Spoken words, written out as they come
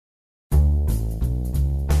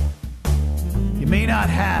may not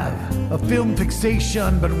have a film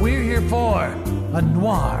fixation, but we're here for a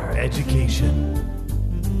noir education.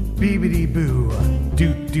 Beebity-boo,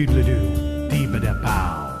 doot-doodle-doo,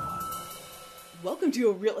 dee-ba-da-pow. Welcome to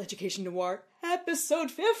A Real Education Noir,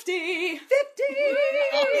 episode 50! 50!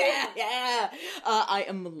 Oh, yeah! I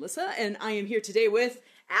am Melissa, and I am here today with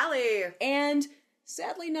Allie. And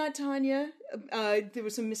sadly not Tanya. There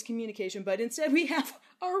was some miscommunication, but instead we have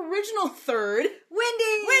our original third,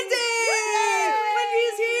 Wendy! Wendy! Wendy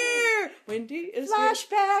is here! Wendy is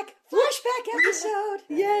Flashback here. episode.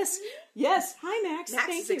 Yes. Hi, Max. Max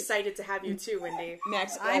Thank is you. excited to have you too, Wendy.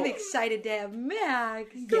 Max, I'm excited to have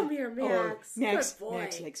Max. Come here, Max. Max, Good boy.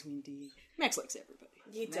 Max likes Wendy. Max likes everybody.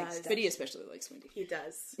 He does. But he especially likes Wendy. He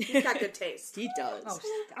does. He's got good taste. He does. Oh,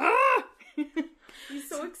 Ah! He's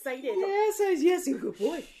so excited. Yes, you're a good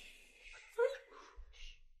boy.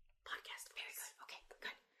 Podcast. Very good. Okay,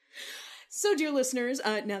 good. So, dear listeners,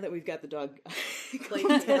 now that we've got the dog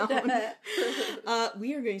calmed down,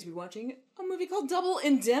 we are going to be watching a movie called Double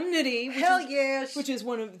Indemnity. Which is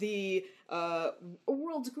one of the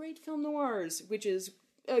world's great film noirs, which is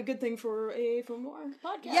a good thing for a film noir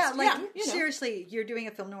podcast. Yeah, seriously, you're doing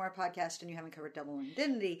a film noir podcast and you haven't covered Double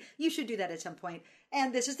Indemnity. You should do that at some point,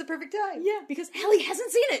 and this is the perfect time. Yeah, because Allie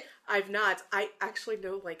hasn't seen it. I've not. I actually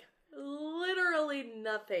know, literally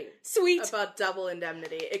nothing Sweet. about Double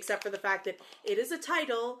Indemnity, except for the fact that it is a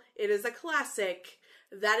title, it is a classic.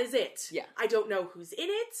 That is it. Yeah. I don't know who's in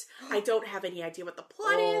it. I don't have any idea what the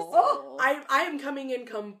plot is. Oh. I am coming in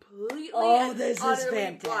completely this is utterly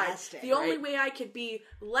fantastic. blind. The only way I could be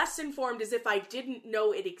less informed is if I didn't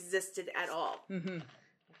know it existed at all. Mm-hmm.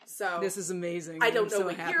 So This is amazing. I don't I'm know so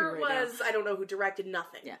what happy year it right was. I don't know who directed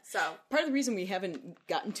nothing. Yeah. So part of the reason we haven't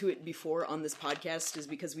gotten to it before on this podcast is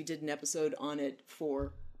because we did an episode on it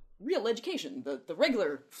for Real Education, the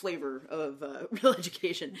regular flavor of Real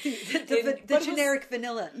Education. The generic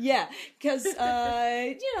vanilla. Yeah, because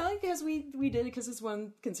because we did it because it's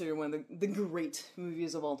considered one of the great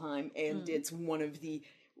movies of all time, and it's one of the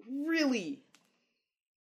really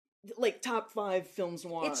top 5 films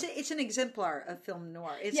noir. It's an exemplar of film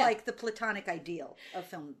noir. It's like the platonic ideal of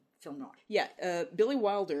film noir. Yeah, Billy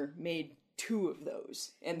Wilder made 2 of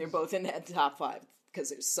those, and they're both in that top 5. Because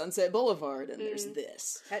there's Sunset Boulevard and there's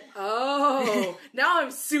this. Now I'm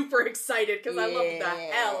super excited because I love the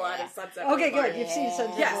hell out of Sunset Boulevard. Okay, good. You've seen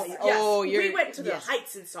Sunset Yes, Boulevard. yes. We went to the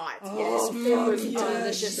Heights and saw it. Yes. It was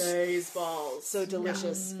delicious. balls. So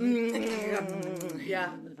delicious.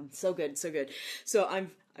 Yeah. So good, so good. So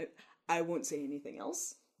I won't say anything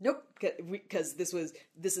else. Nope. Because this is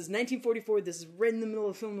 1944. This is right in the middle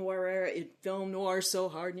of film noir era. It film noir so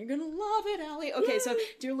hard, and you're gonna love it, Allie. Okay, so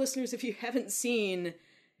dear listeners, if you haven't seen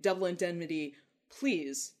Double Indemnity,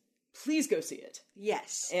 please go see it.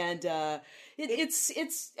 Yes, and it's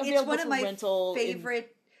available one of for my rental.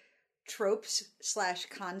 Favorite tropes /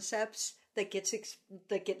 concepts that gets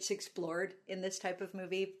explored in this type of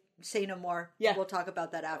movie. Say no more. Yeah, we'll talk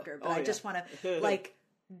about that after. But I just want to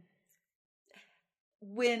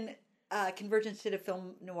when Convergence did a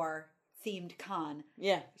film noir themed con,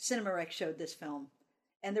 Cinema Rec showed this film,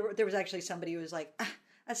 and there was actually somebody who was like,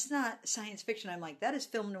 "That's not science fiction." I'm like, "That is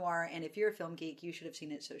film noir, and if you're a film geek, you should have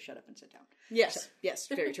seen it. So shut up and sit down." Yes, yes,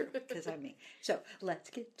 very true. Because I'm me. So let's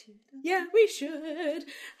get to the... Yeah, we should.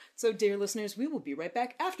 So, dear listeners, we will be right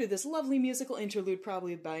back after this lovely musical interlude,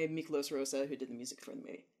 probably by Miklos Rosa, who did the music for the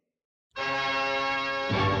movie.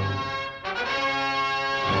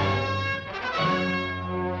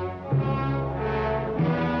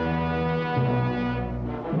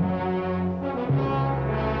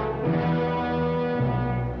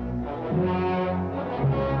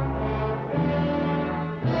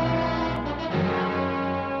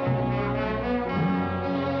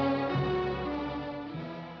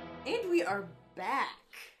 Are back,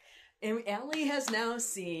 and Allie has now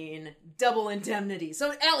seen Double Indemnity.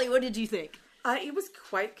 So, Allie, what did you think? It was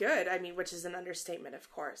quite good. I mean, which is an understatement, of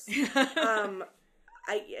course.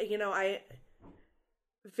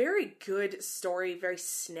 Very good story, very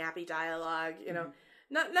snappy dialogue. You know,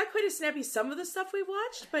 not quite as snappy as some of the stuff we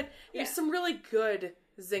watched, but there's some really good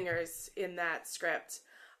zingers in that script.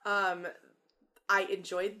 I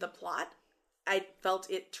enjoyed the plot. I felt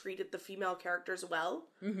it treated the female characters well.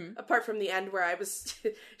 Apart from the end where I was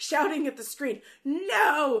shouting at the screen,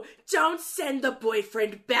 "No! Don't send the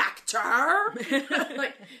boyfriend back to her!"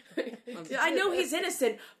 I know he's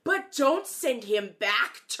innocent, but don't send him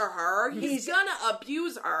back to her. He's gonna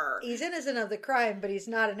abuse her. He's innocent of the crime, but he's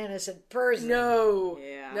not an innocent person. No.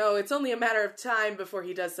 Yeah. No, it's only a matter of time before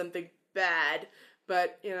he does something bad.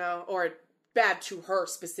 But, or bad to her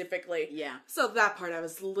specifically. Yeah. So that part I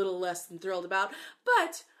was a little less than thrilled about.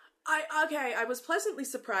 But I was pleasantly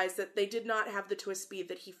surprised that they did not have the twist be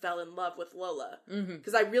that he fell in love with Lola.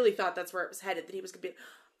 Because I really thought that's where it was headed, that he was going to be,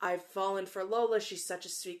 I've fallen for Lola, she's such a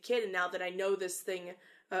sweet kid, and now that I know this thing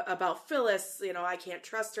about Phyllis, I can't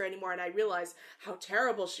trust her anymore, and I realize how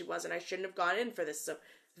terrible she was, and I shouldn't have gone in for this, so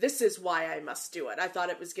this is why I must do it. I thought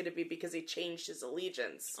it was going to be because he changed his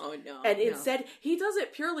allegiance. Oh, no. And instead, he does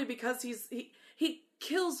it purely because he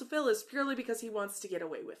kills Phyllis purely because he wants to get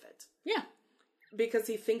away with it. Yeah. Because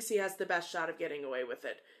he thinks he has the best shot of getting away with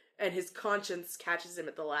it. And his conscience catches him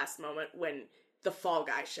at the last moment when the fall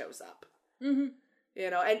guy shows up. Mm-hmm.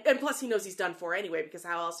 And plus he knows he's done for anyway, because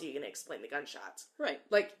how else are you going to explain the gunshots? Right.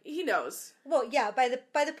 Like, he knows. Well, yeah, by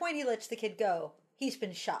the point he lets the kid go, he's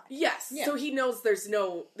been shot. Yes. Yeah. So he knows there's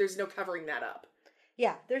no covering that up.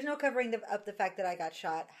 Yeah, there's no covering up the fact that I got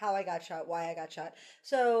shot, how I got shot, why I got shot.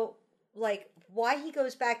 So, like, why he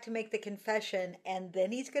goes back to make the confession and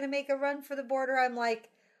then he's going to make a run for the border, I'm like,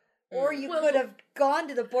 or you could have gone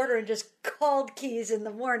to the border and just called Keys in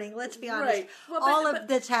the morning. Let's be honest. Right. Well, all of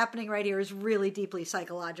that's happening right here is really deeply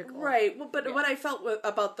psychological. Right. Well, but what I felt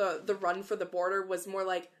about the run for the border was more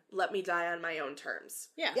like, let me die on my own terms.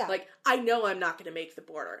 Yeah. Like, I know I'm not going to make the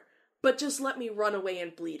border, but just let me run away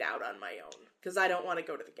and bleed out on my own. Because I don't want to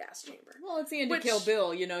go to the gas chamber. Well, it's the end of Kill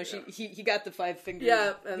Bill, he got the 5 finger.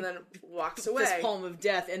 Yeah, and then walks away. Fist palm of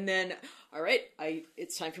death, and then, all right,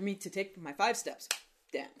 it's time for me to take my 5 steps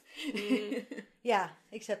down. Yeah,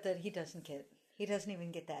 except that he doesn't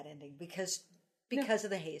even get that ending because of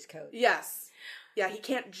the Hays Code. Yes. Yeah, he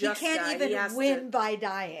can't just He can't die. even win by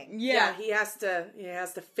dying. Yeah, he has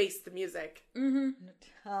to face the music. Mm-hmm.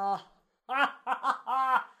 Oh,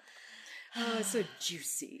 it's so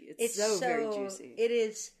juicy. It's so very juicy. It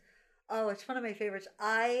is. Oh, it's one of my favorites.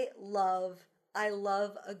 I love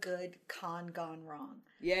a good con gone wrong.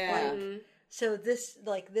 Yeah. So this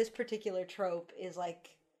particular trope is like,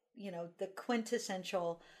 the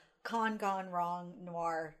quintessential con gone wrong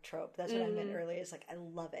noir trope. That's what I meant earlier. It's like, I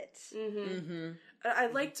love it. Mm-hmm. Mm-hmm. I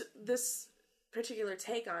liked this particular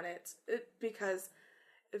take on it because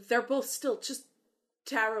they're both still just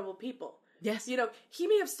terrible people. Yes. He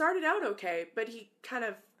may have started out okay, but he kind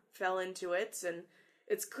of fell into it, and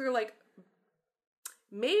it's clear, like,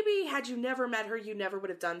 maybe had you never met her, you never would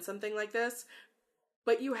have done something like this,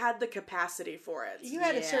 but you had the capacity for it. You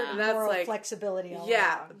had a certain moral flexibility all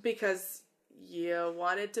along. Because you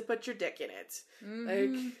wanted to put your dick in it.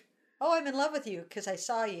 Mm-hmm. Like, oh, I'm in love with you because I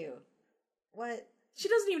saw you. What? She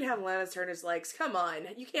doesn't even have Lana Turner's legs. Come on.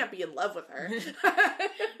 You can't be in love with her.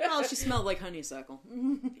 Well, she smelled like honeysuckle.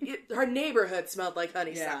 Her neighborhood smelled like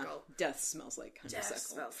honeysuckle. Yeah. Death smells like honeysuckle. Death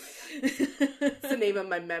smells like honeysuckle. It's the name of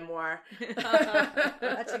my memoir.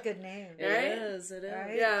 That's a good name. Right? It is.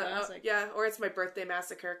 Right? Yeah. Or it's my Birthday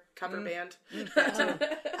Massacre cover band.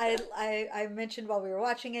 I mentioned while we were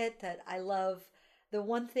watching it that I love the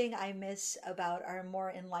one thing I miss about our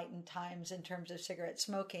more enlightened times in terms of cigarette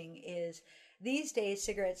smoking is these days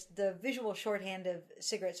cigarettes, the visual shorthand of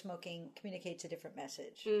cigarette smoking communicates a different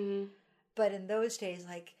message. Mm-hmm. But in those days,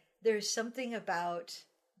 like, there's something about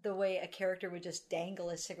the way a character would just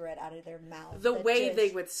dangle a cigarette out of their mouth. The way they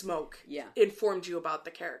would smoke informed you about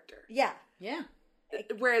the character. Yeah. Yeah.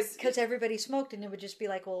 Whereas... Because everybody smoked and it would just be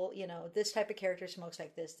like, well, this type of character smokes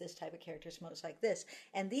like this type of character smokes like this.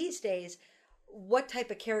 And these days... what type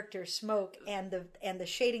of characters smoke and the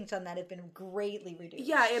shadings on that have been greatly reduced.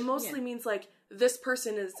 Yeah, it mostly means like this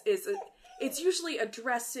person is it's usually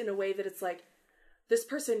addressed in a way that it's like this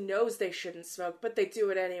person knows they shouldn't smoke, but they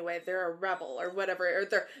do it anyway. They're a rebel or whatever, or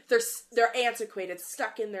they're antiquated,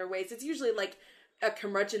 stuck in their ways. It's usually like a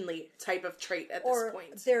curmudgeonly type of trait at this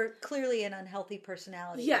point. They're clearly an unhealthy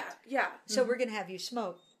personality. Yeah. So we're gonna have you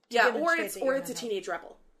smoke. Or it's a teenage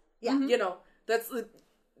rebel. Yeah. That's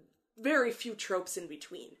very few tropes in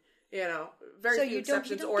between, very so few So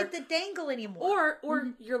exceptions. you don't get the dangle anymore. Or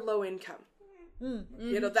you're low income.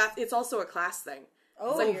 Mm-hmm. That it's also a class thing.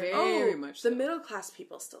 Oh, it's like, very much so. The middle class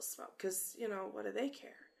people still smoke because what do they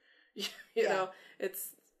care?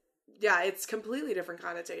 It's completely different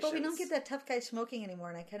connotations. But we don't get that tough guy smoking anymore,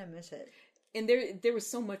 and I kind of miss it. And there was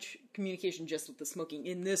so much communication just with the smoking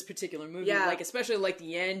in this particular movie. Yeah. Like, especially like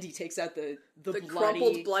the end, he takes out the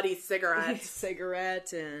crumpled, bloody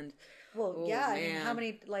cigarette and... Well, I mean,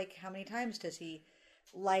 how many times does he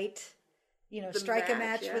light, strike a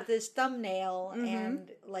match with his thumbnail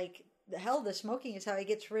and, like, the smoking is how he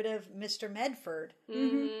gets rid of Mr. Medford.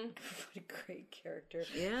 Mm-hmm. What a great character.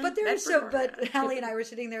 Yeah. But Hallie and I were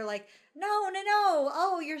sitting there like, no.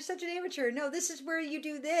 Oh, you're such an amateur. No, this is where you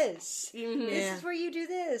do this. Mm-hmm. This is where you do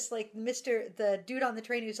this. Like the dude on the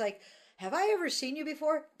train who's like, have I ever seen you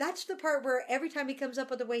before? That's the part where every time he comes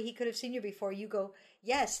up with the way he could have seen you before, you go,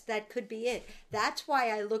 yes, that could be it. That's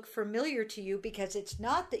why I look familiar to you, because it's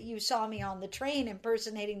not that you saw me on the train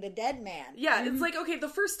impersonating the dead man. Yeah, it's like, okay, the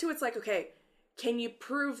first two, it's like, okay, can you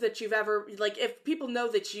prove that you've ever, like, if people know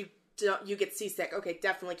that you get seasick, okay,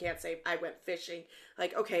 definitely can't say I went fishing.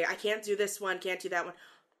 Like, okay, I can't do this one, can't do that one.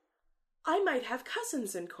 I might have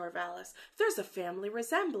cousins in Corvallis. There's a family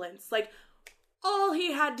resemblance. Like, all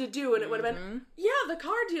he had to do, and it would have been, yeah, the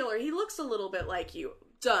car dealer, he looks a little bit like you.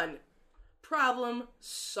 Done. Problem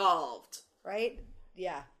solved. Right?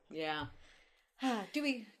 Yeah. Yeah. Do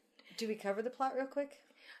we cover the plot real quick?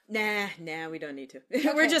 Nah, we don't need to.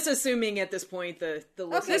 Okay. We're just assuming at this point the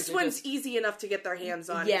listeners. This one's easy enough to get their hands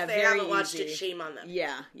on. Yeah, if they haven't watched it, shame on them.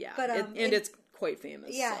 Yeah. But it's quite famous.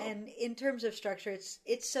 Yeah, so. And in terms of structure,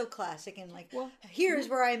 it's so classic and like, well, here's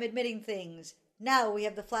where I'm admitting things. Now we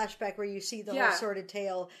have the flashback where you see the whole sordid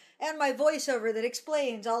tale and my voiceover that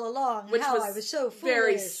explains all along how I was so foolish.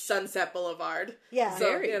 Very Sunset Boulevard. Yeah. So,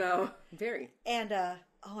 very. Very. And,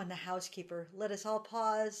 and the housekeeper. Let us all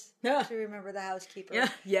pause to remember the housekeeper. Yeah.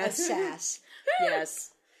 Yes. A sass.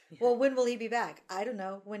 Yes. Well, when will he be back? I don't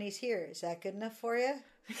know. When he's here. Is that good enough for you?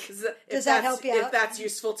 Does that help you out? If that's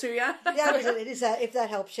useful to you? Yeah, if that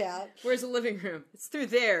helps you out. Where's the living room? It's through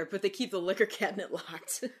there, but they keep the liquor cabinet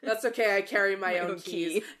locked. That's okay. I carry my own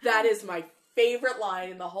keys. That is my favorite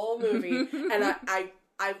line in the whole movie, and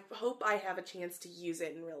I hope I have a chance to use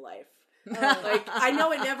it in real life. Like, I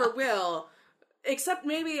know it never will, except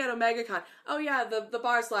maybe at a MegaCon. Oh yeah, the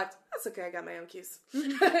bar's locked. That's okay. I got my own keys. Oh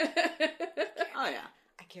yeah,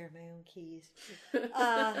 I carry my own keys.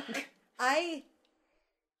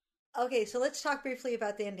 Okay, so let's talk briefly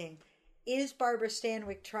about the ending. Is Barbara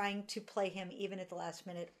Stanwyck trying to play him even at the last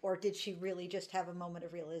minute, or did she really just have a moment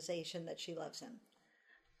of realization that she loves him?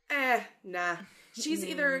 Nah. She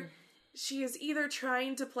is either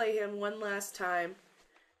trying to play him one last time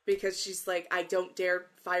because she's like, I don't dare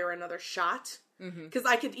fire another shot. Because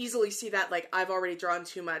I could easily see that, like, I've already drawn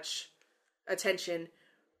too much attention.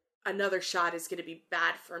 Another shot is going to be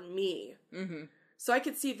bad for me. So I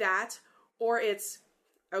could see that, or it's,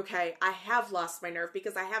 okay, I have lost my nerve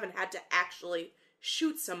because I haven't had to actually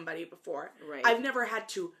shoot somebody before. Right. I've never had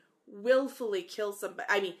to willfully kill somebody.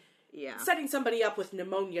 I mean, setting somebody up with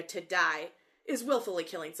pneumonia to die is willfully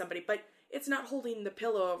killing somebody, but it's not holding the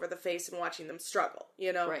pillow over the face and watching them struggle,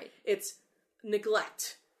 you know? Right. It's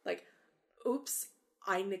neglect. Like, oops,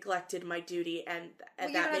 I neglected my duty, and that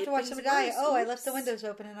made things worse. You don't have to watch somebody die. Oh, I left the windows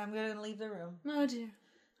open and I'm going to leave the room. Oh, dear.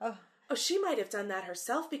 Oh, she might have done that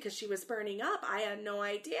herself because she was burning up. I had no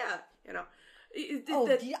idea, you know.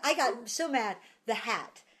 I got so mad. The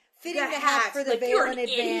hat. Fitting the hat for the veil in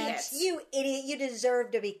advance. Idiot. You idiot. You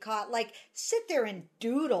deserve to be caught. Like, sit there and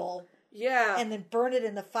doodle. Yeah. And then burn it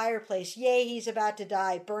in the fireplace. Yay, he's about to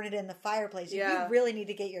die. Burn it in the fireplace. Yeah. You really need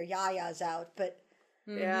to get your yayas out. But,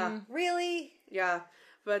 really? Yeah.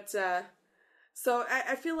 But, so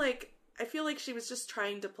I feel like she was just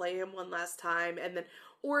trying to play him one last time, and then,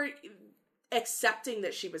 or accepting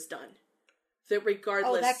that she was done. That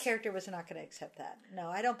regardless... Oh, that character was not going to accept that. No,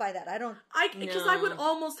 I don't buy that. Because I would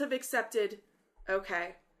almost have accepted,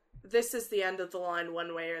 okay, this is the end of the line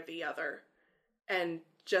one way or the other. And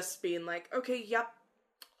just being like, okay, yep,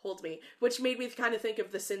 hold me. Which made me kind of think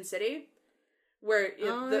of the Sin City, where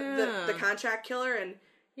the contract killer, and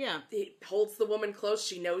he holds the woman close,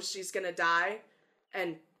 she knows she's going to die,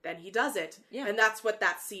 and then he does it. Yeah. And that's what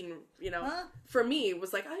that scene, for me,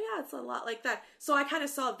 was like, oh yeah, it's a lot like that. So I kind of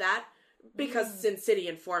saw that because Sin City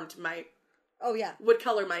informed my... Oh yeah. Would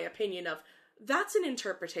color my opinion of, that's an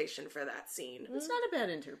interpretation for that scene. It's not a bad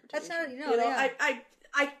interpretation. That's not,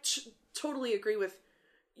 I totally agree with...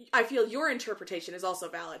 I feel your interpretation is also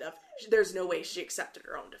valid of, there's no way she accepted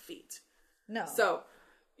her own defeat. No. So,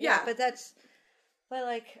 yeah. But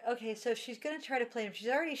okay, so she's going to try to play him. She's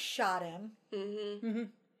already shot him.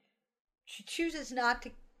 She chooses not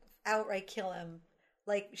to outright kill him.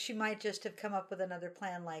 Like, she might just have come up with another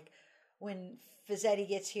plan, like, when Fazzetti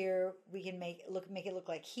gets here, we can make it look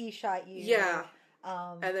like he shot you. Yeah.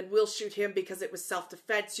 And then we'll shoot him because it was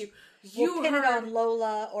self-defense. We'll pin it on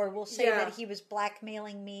Lola, or we'll say that he was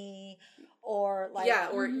blackmailing me, or like... Yeah,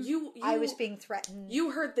 or I was being threatened.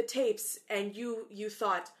 You heard the tapes, and you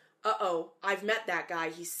thought, uh-oh, I've met that guy,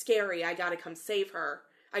 he's scary, I gotta come save her.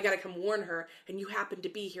 I gotta come warn her, and you happen to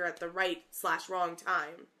be here at the right/wrong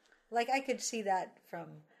time. Like, I could see that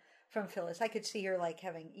from Phyllis. I could see her, like,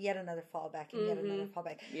 having yet another fallback and yet another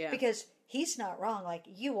fallback. Yeah. Because he's not wrong. Like,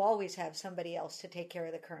 you always have somebody else to take care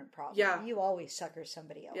of the current problem. Yeah. You always sucker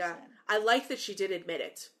somebody else in. I like that she did admit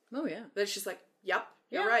it. Oh, yeah. That she's like, yep,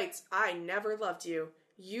 you're right. I never loved you.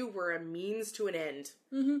 you were a means to an end.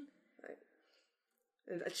 Mm-hmm.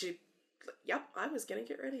 And she, yep, I was going to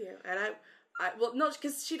get rid of you. And well, no,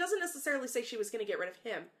 because she doesn't necessarily say she was going to get rid of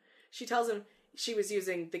him. She tells him she was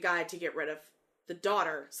using the guy to get rid of the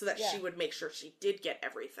daughter so that she would make sure she did get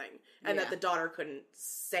everything. And that the daughter couldn't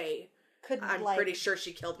say, I'm pretty sure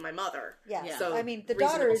she killed my mother. Yeah. So I mean, the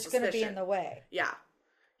daughter is going to be in the way. Yeah.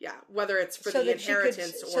 Yeah. Whether it's for the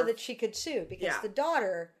inheritance or... So that she could sue. Because the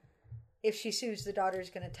daughter, if she sues, the daughter is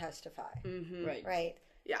going to testify. Mm-hmm. Right. Right?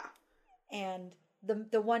 Yeah. And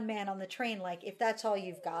the one man on the train, like, if that's all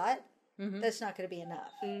you've got, that's not going to be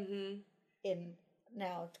enough. Mm-hmm.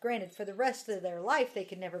 Now, granted, for the rest of their life, they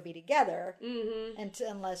could never be together,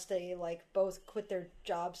 unless they like both quit their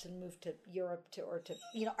jobs and move to Europe or to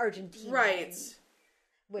Argentina, right?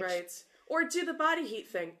 Right, or do the body heat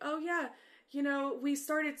thing. Oh yeah, we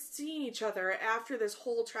started seeing each other after this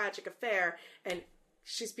whole tragic affair, and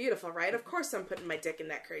she's beautiful, right? Of course, I'm putting my dick in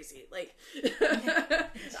that crazy. Like,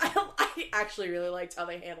 I actually really liked how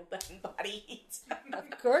they handled that in Body Heat. Of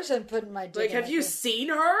course, I'm putting my dick. Like, have you seen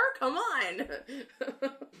her? Come on.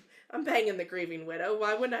 I'm banging the grieving widow.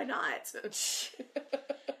 Why wouldn't I not?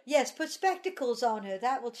 Yes, put spectacles on her.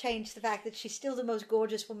 That will change the fact that she's still the most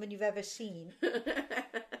gorgeous woman you've ever seen.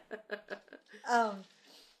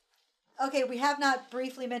 Okay, we have not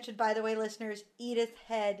briefly mentioned, by the way, listeners, Edith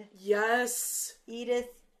Head. Yes.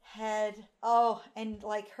 Edith Head. Oh, and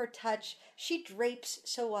like her touch. She drapes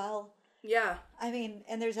so well. Yeah. I mean,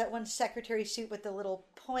 and there's that one secretary suit with the little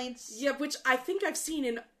points. Yeah, which I think I've seen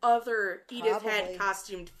in other Edith Head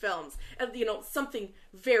costumed films. And, something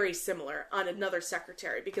very similar on another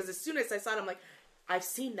secretary. Because as soon as I saw it, I'm like, I've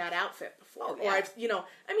seen that outfit before. Oh, yeah. Or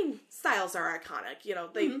styles are iconic.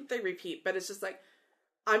 They repeat. But it's just like,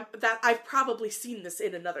 I've probably seen this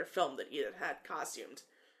in another film that Edith had costumed.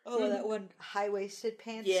 Oh, that one high-waisted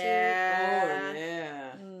pantsuit. Yeah. Oh,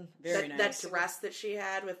 yeah. Very nice. That dress that she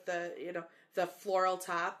had with the, the floral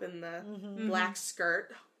top and the black skirt.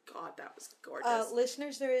 Oh, God, that was gorgeous.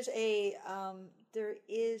 Listeners, there is a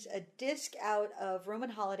disc out of Roman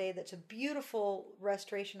Holiday that's a beautiful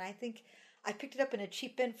restoration. I think I picked it up in a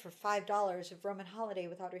cheap bin for $5 of Roman Holiday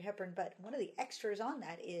with Audrey Hepburn, but one of the extras on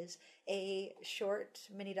that is a short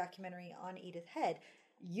mini documentary on Edith Head.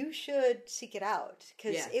 You should seek it out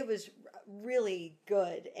because it was really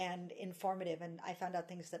good and informative, and I found out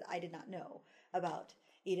things that I did not know about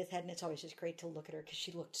Edith Head, and it's always just great to look at her because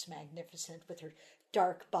she looked magnificent with her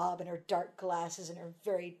dark bob and her dark glasses and her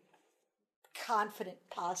very confident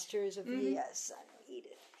postures of yes, I'm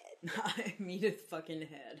Edith Head. I'm Edith fucking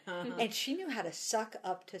Head. And she knew how to suck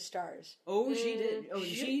up to stars. Oh, she did. Oh,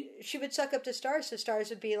 she would suck up to stars, so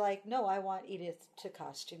stars would be like, no, I want Edith to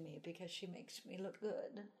costume me because she makes me look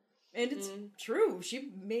good. And it's true.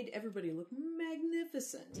 She made everybody look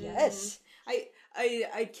magnificent. Yes.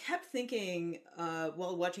 I kept thinking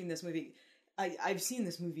while watching this movie, I've seen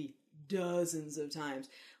this movie dozens of times,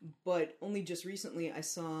 but only just recently I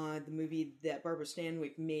saw the movie that Barbara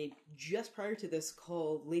Stanwyck made just prior to this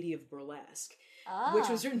called Lady of Burlesque, which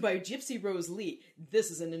was written by Gypsy Rose Lee.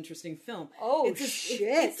 This is an interesting film. Oh, shit.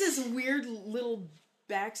 It's this weird little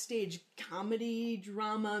backstage comedy,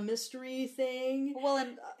 drama, mystery thing. Well,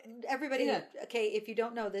 and everybody, okay, if you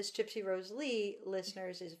don't know this, Gypsy Rose Lee,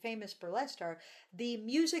 listeners, is a famous burlesque star. The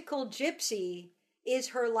musical Gypsy is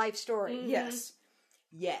her life story. Yes.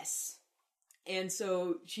 And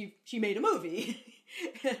so she made a movie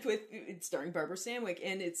starring Barbara Stanwyck,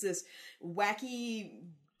 and it's this wacky,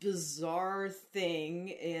 bizarre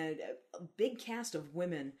thing, and a big cast of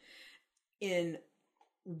women in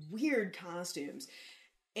weird costumes.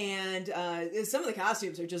 And some of the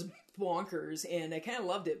costumes are just bonkers, and I kind of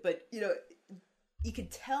loved it. But, you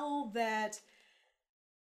could tell that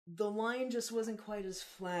the line just wasn't quite as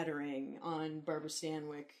flattering on Barbara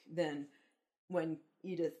Stanwyck than when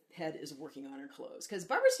Edith Head is working on her clothes. Because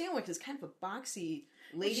Barbara Stanwyck is kind of a boxy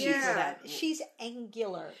lady for that. She's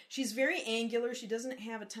angular. She's very angular. She doesn't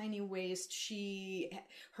have a tiny waist.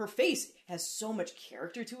 Her face has so much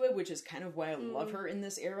character to it, which is kind of why I love her in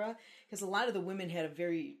this era. Because a lot of the women had a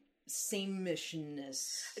very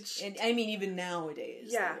same-ishness. And I mean, even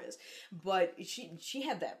nowadays there is. But she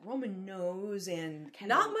had that Roman nose and kind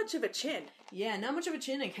not much of a chin. Yeah, not much of a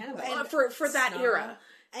chin and kind of for that era.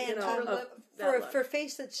 And for a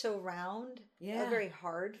face that's so round, a very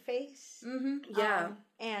hard face.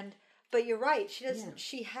 But you're right. She doesn't.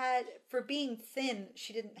 She had, for being thin,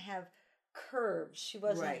 she didn't have curves. She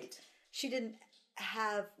wasn't. Right. She didn't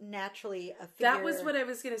have naturally a figure. That was what I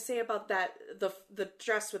was going to say about that. The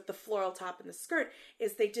dress with the floral top and the skirt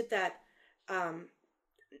is they did that.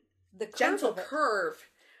 The gentle curve.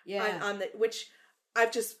 On the which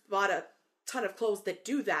I've just bought ton of clothes that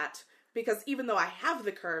do that, because even though I have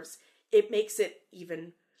the curves, it makes it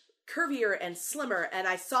even curvier and slimmer. And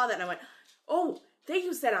I saw that and I went, oh, they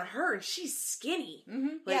use that on her and she's skinny.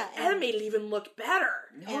 And it made it even look better.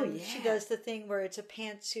 And she does the thing where it's a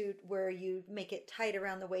pantsuit where you make it tight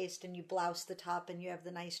around the waist and you blouse the top and you have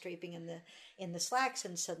the nice draping in the slacks,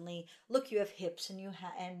 and suddenly look, you have hips and you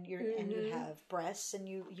you have breasts and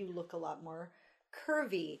you look a lot more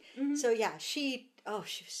curvy. So she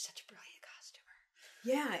was such a brilliant costumer.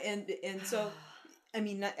 Yeah, and so I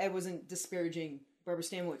mean, I wasn't disparaging Barbara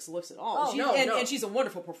Stanwyck's looks at all. And she's a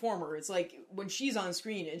wonderful performer. It's like when she's on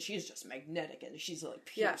screen and she's just magnetic and she's like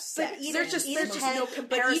pure sex. There's just no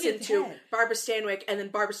comparison to Barbara Stanwyck and then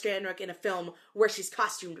Barbara Stanwyck in a film where she's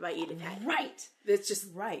costumed by Edith Head. Right. It's just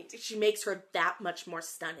she makes her that much more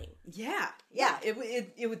stunning. Yeah.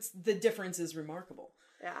 It was, the difference is remarkable.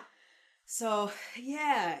 Yeah. So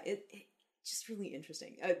it just really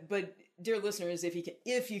interesting. But dear listeners, if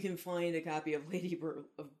you can find a copy of Lady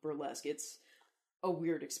of Burlesque, it's a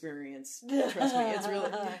weird experience. Trust me, it's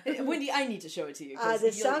really. Wendy, I need to show it to you.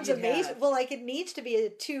 This sounds amazing. Well, like it needs to be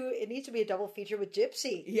a double feature with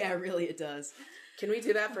Gypsy. Yeah, really, it does. Can we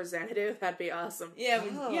do that for Xanadu? That'd be awesome.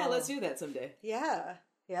 Yeah, let's do that someday. Yeah.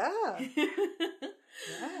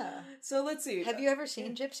 So let's see. Have you ever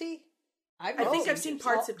seen Gypsy? I think I've seen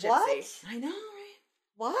parts of Gypsy. What? I know.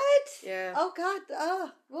 What? Yeah. Oh God.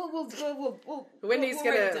 We'll Wendy's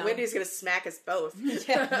gonna smack us both.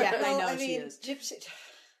 Yeah, I know she is. Gypsy.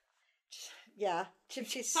 Yeah,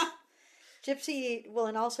 Gypsy. Well,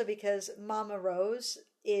 and also because Mama Rose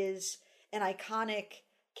is an iconic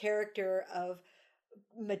character of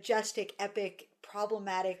majestic, epic,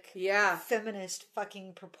 problematic, feminist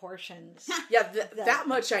fucking proportions. Yeah, that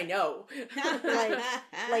much I know.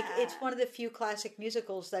 like it's one of the few classic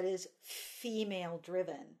musicals that is female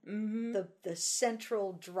driven. Mm-hmm. The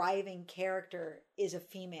central driving character is a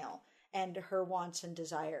female and her wants and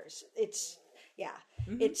desires. It's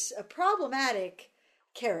a problematic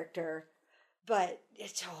character, but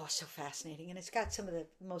it's so fascinating, and it's got some of the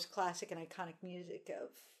most classic and iconic music of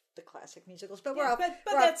the classic musicals. But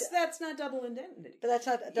that's not Double Indemnity. But that's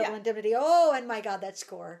not Double Indemnity. Oh, and my God, that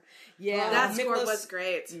score! Yeah, that score was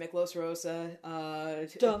great. Miklos Rosa,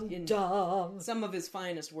 some of his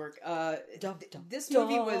finest work. This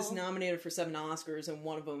movie was nominated for 7 Oscars, and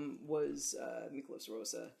one of them was Miklos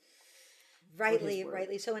Rosa.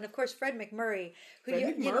 Rightly so, and of course Fred MacMurray,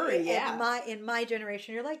 in my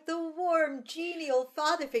generation, you're like the warm, genial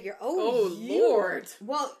father figure. Oh Lord!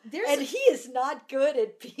 Well, he is not good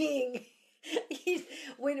at being.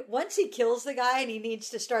 Once he kills the guy and he needs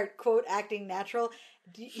to start quote acting natural,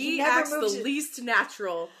 he acts the least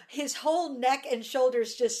natural. His whole neck and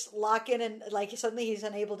shoulders just lock in, and like suddenly he's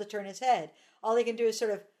unable to turn his head. All he can do is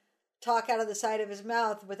sort of talk out of the side of his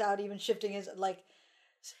mouth without even shifting his like.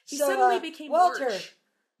 He suddenly became Walter. Lurch.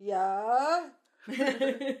 Yeah.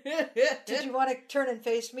 Did you want to turn and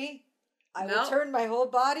face me? I will turn my whole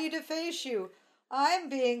body to face you. I'm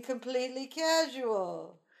being completely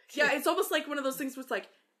casual. Yeah, it's almost like one of those things where it's like,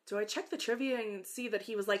 do I check the trivia and see that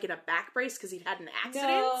he was like in a back brace because he'd had an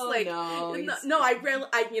accident?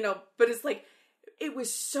 But it's like, it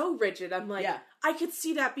was so rigid. I'm like, I could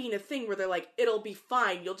see that being a thing where they're like, it'll be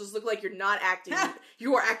fine. You'll just look like you're not acting.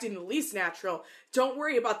 You are acting the least natural. Don't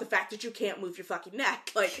worry about the fact that you can't move your fucking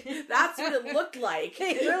neck. Like, that's what it looked like.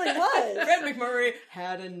 It really was. Fred MacMurray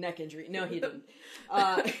had a neck injury. No, he didn't.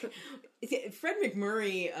 Fred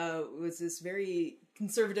MacMurray was this very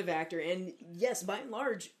conservative actor. And yes, by and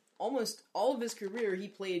large, almost all of his career, he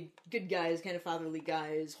played good guys, kind of fatherly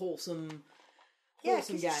guys, wholesome guys.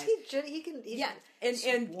 He's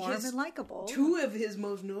warm and likable. 2 of his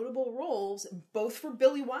most notable roles, both for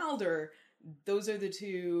Billy Wilder, those are the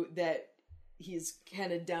 2 that he's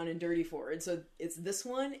kind of down and dirty for. And so it's this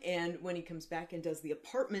one, and when he comes back and does The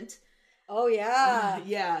Apartment. Oh yeah,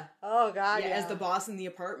 yeah. Oh God, yeah. As the boss in The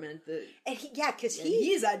Apartment, because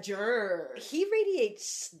he's a jerk. He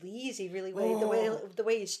radiates sleazy really well. The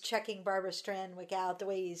way he's checking Barbara Stanwyck out, the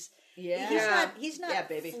way he's not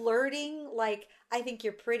flirting like I think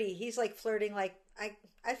you're pretty. He's like flirting like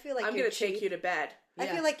I feel like I'm going to take you to bed. I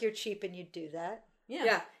feel like you're cheap and you'd do that.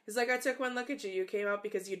 Yeah. He's like, I took one look at you. You came out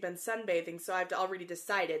because you'd been sunbathing, so I've already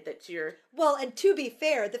decided that you're... Well, and to be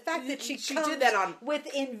fair, the fact that she did that on...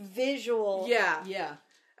 within visual... Yeah.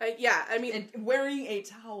 I mean... And wearing a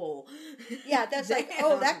towel. Yeah, that's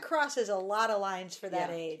that crosses a lot of lines for that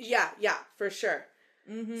age. Yeah, for sure.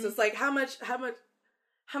 Mm-hmm. So it's like, how much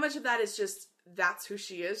of that is just... That's who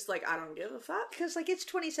she is. Like, I don't give a fuck. Because, like, it's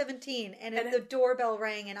 2017, and if the doorbell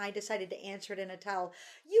rang and I decided to answer it in a towel,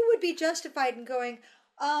 you would be justified in going,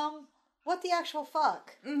 What the actual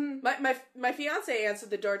fuck? Mm-hmm. My fiance answered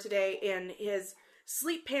the door today in his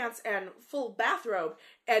sleep pants and full bathrobe,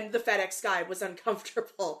 and the FedEx guy was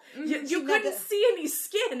uncomfortable. Mm-hmm. You couldn't see any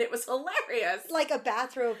skin. It was hilarious. Like a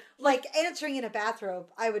bathrobe, like answering in a bathrobe,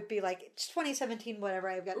 I would be like, it's 2017, whatever,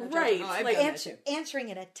 I've got no right. Like answering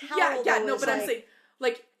in a towel. Yeah, no, but I'm saying,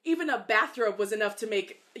 like, even a bathrobe was enough to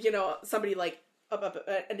make, somebody like,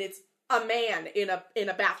 and it's a man in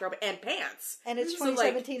a bathrobe and pants. And it's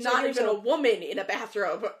 2017, so not even a woman in a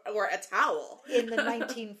bathrobe or a towel. In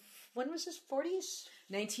the when was this, 40s?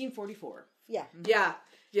 1944. Yeah.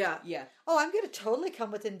 Yeah. Oh, I'm going to totally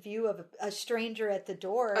come within view of a stranger at the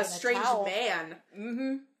door. A strange man.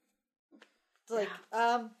 Mm-hmm. It's like,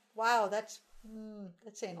 wow, that's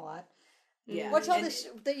saying a lot. Yeah. What's all this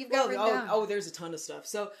that you've got written down? Oh, there's a ton of stuff.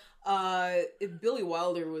 So, Billy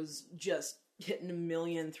Wilder was just hitting $1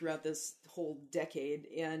 million throughout this whole decade,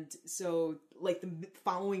 and so like the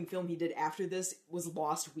following film he did after this was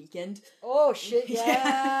Lost Weekend. Oh shit!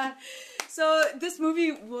 Yeah. So this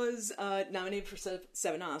movie was nominated for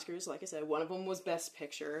 7 Oscars. Like I said, one of them was Best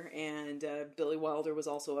Picture, and Billy Wilder was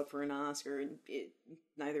also up for an Oscar, and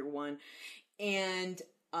neither won. And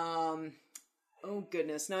oh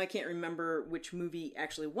goodness, now I can't remember which movie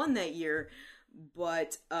actually won that year,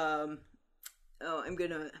 but I'm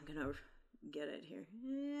gonna get it here.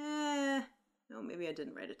 No, maybe I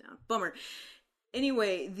didn't write it down. Bummer.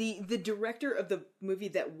 Anyway, the director of the movie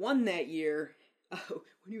that won that year, when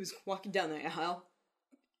he was walking down the aisle,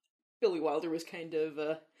 Billy Wilder was kind of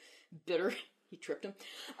bitter. He tripped him.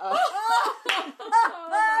 Oh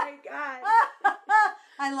my god!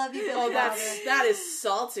 I love you, Billy Wilder. That is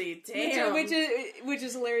salty. Damn. Which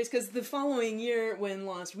is hilarious because the following year, when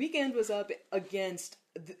Lost Weekend was up against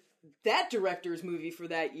that director's movie for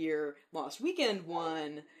that year, Lost Weekend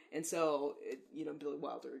won, and so Billy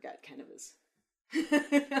Wilder got kind of his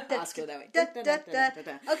Oscar that way.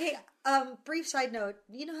 Okay, brief side note.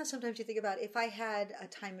 You know how sometimes you think about, if I had a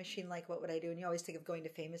time machine, like what would I do? And you always think of going to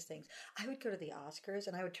famous things. I would go to the Oscars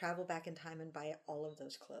and I would travel back in time and buy all of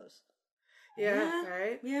those clothes. Yeah,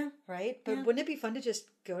 right? Yeah. Right? But wouldn't it be fun to just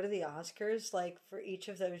go to the Oscars, like, for each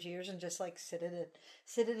of those years and just, like, sit at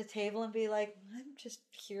a table and be like, I'm just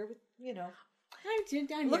here with,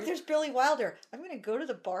 look, there's Billy Wilder. I'm going to go to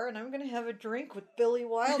the bar and I'm going to have a drink with Billy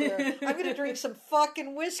Wilder. I'm going to drink some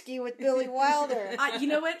fucking whiskey with Billy Wilder. You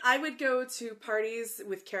know what? I would go to parties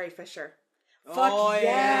with Carrie Fisher. Fuck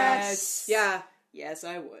yes. Yeah. Yes,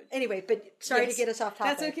 I would. Anyway, but sorry to get us off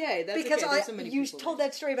topic. That's okay. Because okay. You told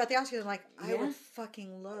that story about the Oscars. I'm like, I would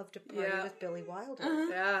fucking love to party with Billy Wilder. Uh-huh.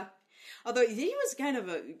 Yeah. Although he was kind of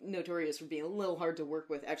notorious for being a little hard to work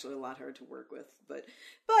with. Actually, a lot hard to work with. But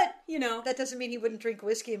that doesn't mean he wouldn't drink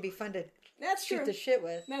whiskey and be fun to shoot the shit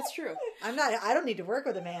with. That's true. I don't need to work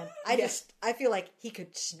with a man. I feel like he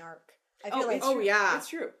could snark. Yeah. It's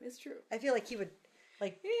true. I feel like he would,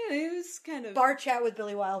 like, it was kind of bar chat with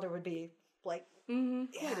Billy Wilder would be like,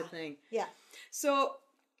 quite a thing. Yeah. So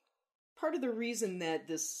part of the reason that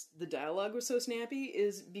the dialogue was so snappy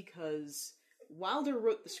is because Wilder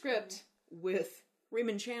wrote the script with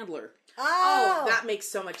Raymond Chandler. Oh, that makes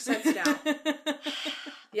so much sense now.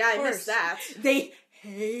 Yeah, I missed that. They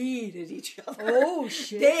hated each other. Oh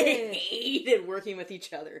shit! They hated working with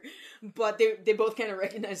each other, but they both kind of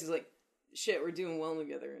recognized, like, shit, we're doing well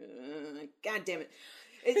together. God damn it!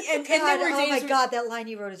 And oh my god, that line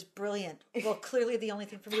you wrote is brilliant. Well, clearly the only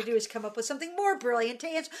thing for me to do is come up with something more brilliant to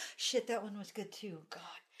answer. Shit, that one was good too. God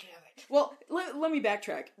damn it. Well, let me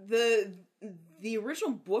backtrack. The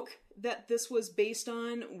original book that this was based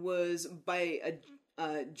on was by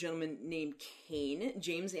a gentleman named Kane,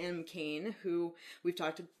 James M. Kane, who we've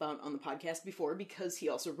talked about on the podcast before because he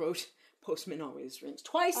also wrote Postman Always Rings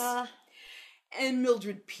Twice. And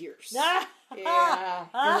Mildred Pierce. Yeah,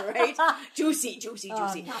 right? Juicy.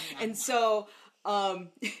 And so,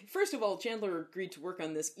 first of all, Chandler agreed to work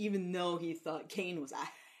on this even though he thought Kane was a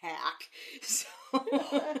hack.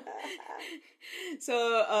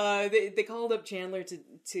 So they called up Chandler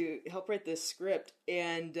to help write this script,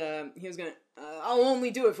 and he was going to, I'll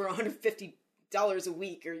only do it for $150 a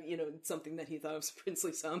week, or something that he thought was a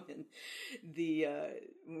princely sum. And the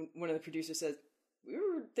one of the producers said, we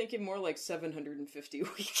were thinking more like $750 a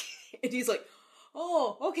week. And he's like,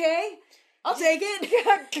 oh, okay, I'll take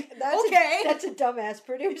it. That's a dumbass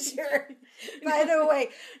producer. By the way.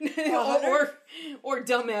 Or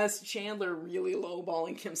dumbass Chandler really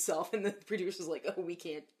lowballing himself, and the producer's like, oh, we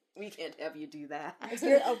can't have you do that.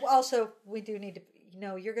 Also, we do need to,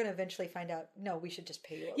 you're going to eventually find out, no, we should just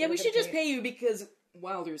pay you. Yeah, we should just pay you because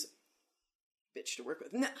Wilder's bitch to work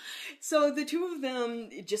with. No. So the two of them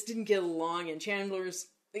just didn't get along, and Chandler's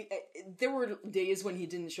there were days when he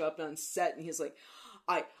didn't show up on set, and he's like,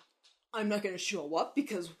 I'm not going to show up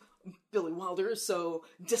because Billy Wilder is so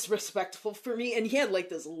disrespectful for me. And he had like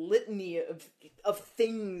this litany of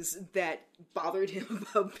things that bothered him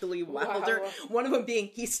about Billy Wilder. Wow. One of them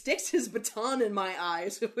being, he sticks his baton in my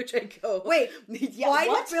eyes, which I go, wait, yeah, why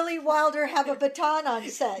what? did Billy Wilder have a baton on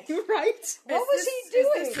set? Right? What was he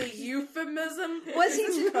doing? Is this a euphemism? Was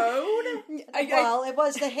he code? Well, it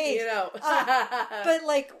was the hate. You know. But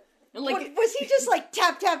like was he just like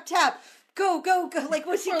tap, tap, tap? Go, go, go. Like,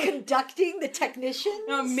 was he conducting the technicians?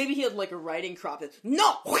 No, maybe he had like a writing crop.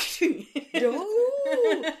 No! No!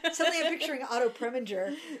 Suddenly I'm picturing Otto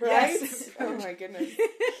Preminger, right? Yes. Oh my goodness.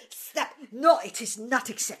 Stop. No, it is not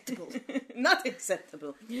acceptable. Not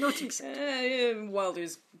acceptable. Not acceptable.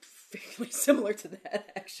 Wilder's fairly similar to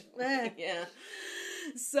that, actually. Yeah.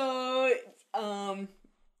 So,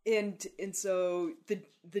 and so the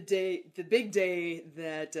big day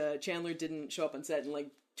that Chandler didn't show up on set and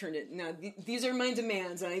like turned it. Now these are my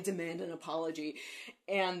demands, and I demand an apology.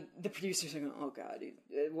 And the producers are going, "Oh God,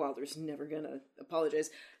 Wilder's never gonna apologize."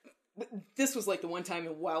 But this was like the one time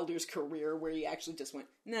in Wilder's career where he actually just went,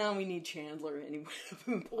 "No, we need Chandler," and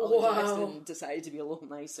he apologized and decided to be a little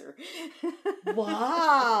nicer.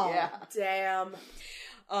 Wow. Yeah.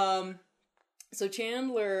 Damn. So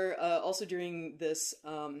Chandler, also during this,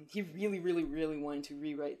 he really, really, really wanted to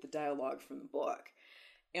rewrite the dialogue from the book.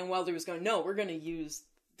 And Wilder was going, "No, we're going to use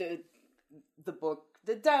the book,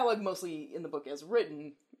 the dialogue mostly in the book as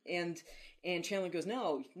written." And Chandler goes,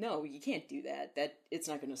 no, you can't do that. That it's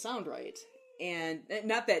not going to sound right. And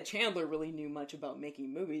not that Chandler really knew much about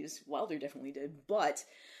making movies. Wilder definitely did. But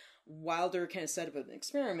Wilder kind of set up an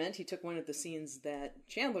experiment. He took one of the scenes that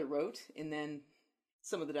Chandler wrote, and then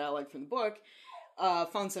some of the dialogue from the book,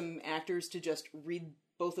 found some actors to just read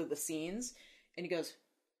both of the scenes, and he goes,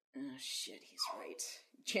 "Oh, shit, he's right.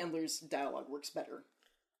 Chandler's dialogue works better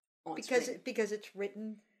on screen." Because it's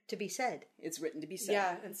written to be said. It's written to be said.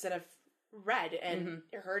 Yeah, instead of read and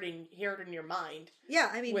heard in your mind. Yeah,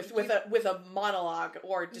 I mean, with a monologue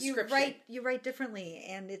or description. You write differently,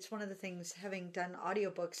 and it's one of the things, having done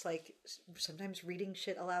audiobooks, like sometimes reading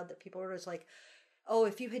shit aloud that people were just like, "Oh,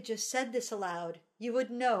 if you had just said this aloud, you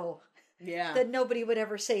would know." Yeah. That nobody would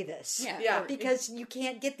ever say this. Yeah. Because you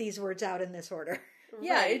can't get these words out in this order.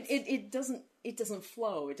 Yeah, right. it doesn't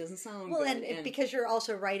flow. It doesn't sound well, good. And because you're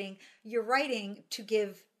also writing to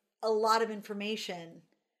give a lot of information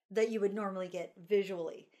that you would normally get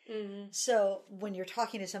visually. Mm-hmm. So when you're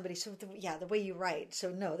talking to somebody, the way you write.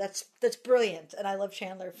 So no, that's brilliant. And I love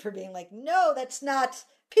Chandler for being like, "No, that's not,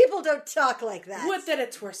 people don't talk like that." Would that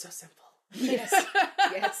it were so simple. Yes.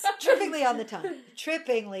 Yes. Trippingly on the tongue.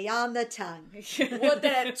 Would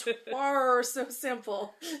that it were so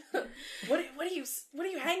simple. What are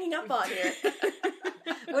you hanging up on here?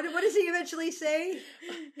 What does he eventually say?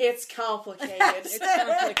 It's complicated. It's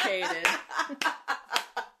complicated.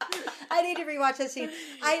 I need to rewatch that scene.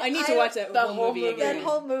 I need to watch that whole movie again. That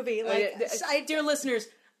whole movie. Dear listeners,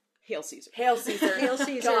 Hail Caesar. Hail Caesar. Hail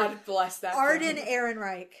Caesar. God bless that. Arden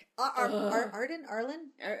Ehrenreich. Arden? Arden.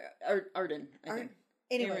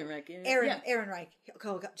 Anyway, Ehrenreich. Ehrenreich.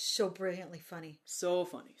 Oh, God, so brilliantly funny. So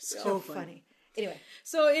funny. So funny. Anyway.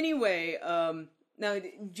 Now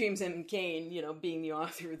James M. Cain, being the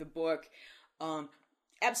author of the book,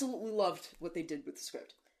 absolutely loved what they did with the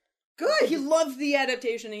script. Good. He loved the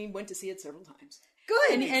adaptation, and he went to see it several times.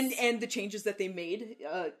 Good. And the changes that they made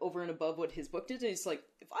over and above what his book did, and it's like,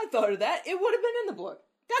 if I thought of that, it would have been in the book.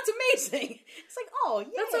 That's amazing. It's like, oh,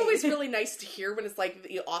 yay. That's always really nice to hear when it's like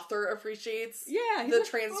the author appreciates the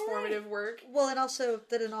transformative work. Well, and also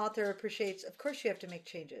that an author appreciates, of course you have to make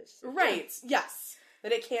changes. Right, yes.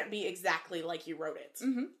 That it can't be exactly like you wrote it.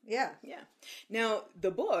 Mm-hmm. Yeah. Now, the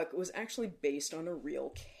book was actually based on a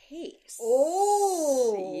real case.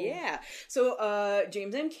 Oh! Yeah. So,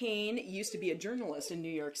 James M. Cain used to be a journalist in New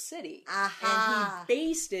York City. Aha. And he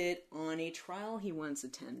based it on a trial he once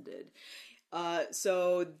attended.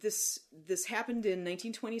 So this happened in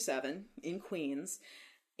 1927 in Queens,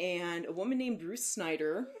 and a woman named Ruth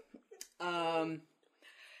Snyder,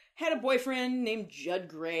 had a boyfriend named Judd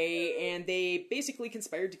Gray, and they basically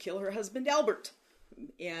conspired to kill her husband Albert.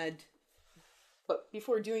 But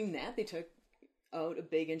before doing that, they took out a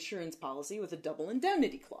big insurance policy with a double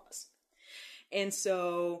indemnity clause. And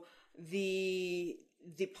so the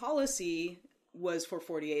policy was for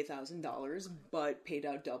 $48,000, but paid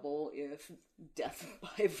out double if death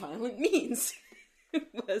by violent means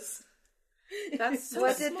was. That's so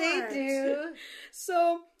what smart. Did they do?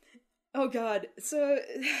 So, oh God. So,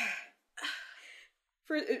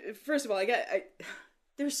 first of all,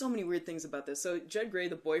 there's so many weird things about this. So Judd Gray,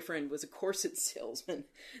 the boyfriend, was a corset salesman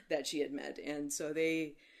that she had met, and so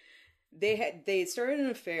they started an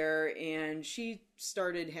affair, and she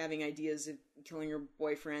started having ideas of killing her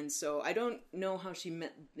boyfriend. So I don't know how she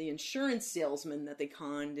met the insurance salesman that they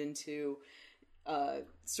conned into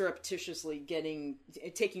surreptitiously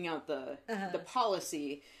taking out the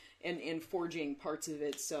policy and forging parts of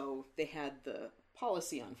it, so they had the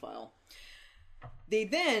policy on file. They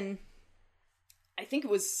then, I think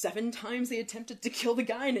it was 7 times they attempted to kill the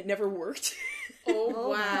guy, and it never worked. Oh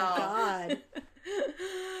wow. My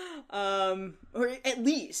God. Or at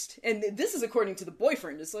least, and this is according to the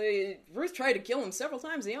boyfriend, it's like Ruth tried to kill him several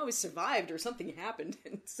times and he always survived or something happened.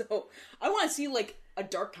 And so I want to see like a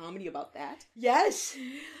dark comedy about that. Yes.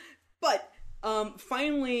 But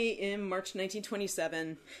finally in March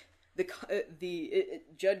 1927,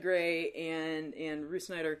 Judd Gray and Ruth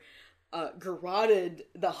Snyder garroted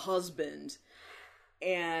the husband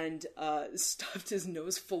and stuffed his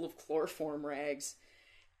nose full of chloroform rags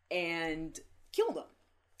and killed him.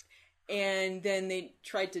 And then they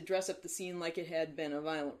tried to dress up the scene like it had been a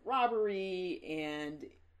violent robbery and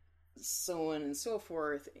so on and so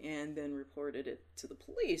forth, and then reported it to the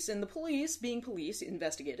police. And the police, being police,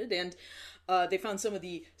 investigated, and they found some of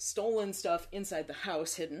the stolen stuff inside the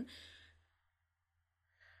house hidden.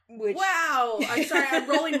 Wow! I'm sorry, I'm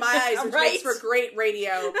rolling my eyes, which Right? makes for great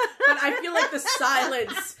radio. But I feel like the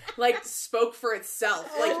silence, spoke for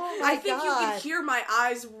itself. I think you can hear my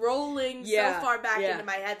eyes rolling so far back into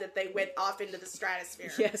my head that they went off into the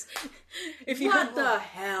stratosphere. Yes. What the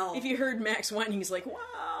hell? If you heard Max whining, he's like,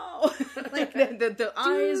 wow! Like the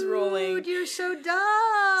eyes rolling. Dude, you're so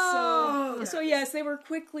dumb! So yes, they were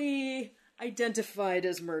quickly identified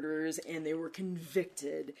as murderers, and they were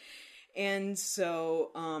convicted. And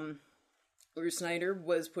so, Ruth Snyder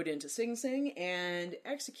was put into Sing Sing and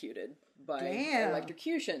executed by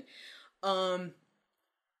electrocution.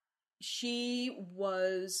 She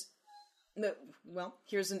was,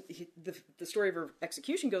 here's the story of her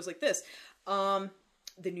execution goes like this. The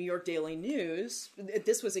New York Daily News,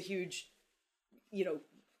 this was a huge,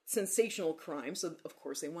 sensational crime, so of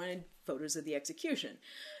course they wanted photos of the execution.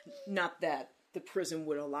 Not that the prison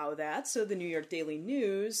would allow that, so the New York Daily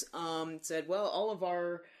News said, well, all of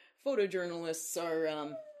our photojournalists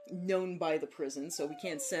are known by the prison, so we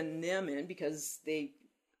can't send them in because the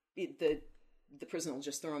prison will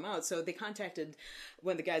just throw them out. So they contacted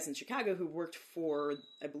one of the guys in Chicago who worked for,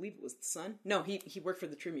 I believe it was the Sun. No, he worked for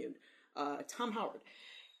the Tribune, Tom Howard.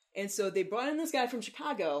 And so they brought in this guy from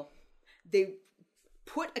Chicago. They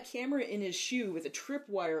put a camera in his shoe with a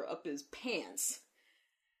tripwire up his pants,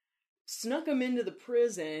 snuck him into the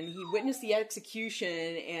prison. He witnessed the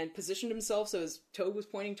execution and positioned himself so his toe was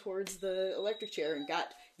pointing towards the electric chair and got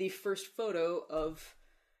the first photo of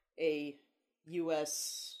a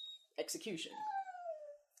U.S. execution.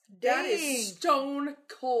 That is stone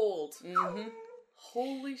cold. Mm-hmm.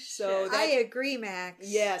 Holy shit. So I agree, Max.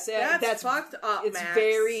 Yes, that's fucked up, it's Max.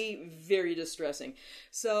 very, very distressing.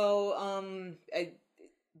 So,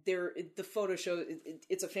 the photo show,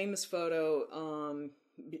 it's a famous photo.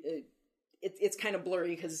 It's kind of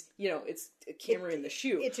blurry because, it's a camera in the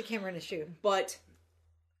shoe. It's a camera in a shoe. But,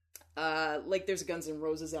 there's a Guns N'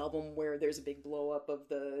 Roses album where there's a big blow-up of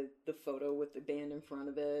the photo with the band in front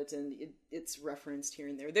of it, and it's referenced here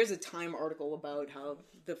and there. There's a Time article about how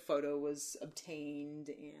the photo was obtained,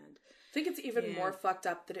 and I think it's even more fucked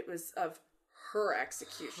up that it was of her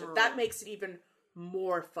execution. That makes it even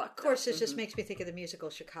more fucked up. Of course, this just makes me think of the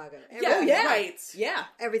musical Chicago. Right. Yeah.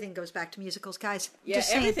 Everything goes back to musicals, guys. Yeah, Just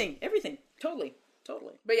saying. everything. Totally.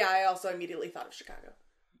 But yeah, I also immediately thought of Chicago.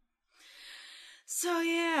 So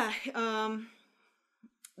yeah,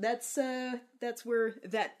 that's where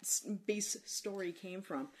that base story came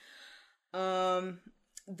from.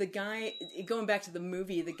 The guy, going back to the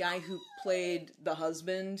movie, the guy who played the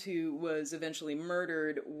husband who was eventually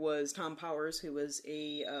murdered was Tom Powers, who was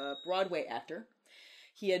a Broadway actor.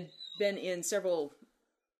 He had been in several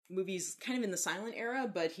movies kind of in the silent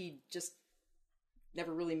era, but he just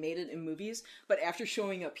never really made it in movies. But after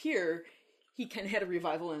showing up here, he kind of had a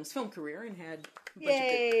revival in his film career and had a bunch of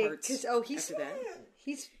good parts after that.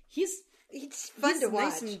 He's fun to watch.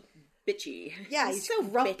 Nice and bitchy. Yeah, he's so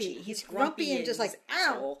grumpy. He's grumpy and just like,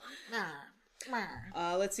 ow.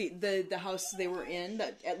 Let's see. The house they were in,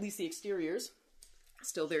 at least the exteriors,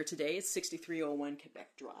 still there today. It's 6301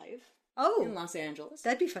 Quebec Drive. Oh, in Los Angeles.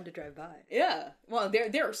 That'd be fun to drive by. Yeah. Well,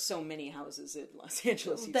 there are so many houses in Los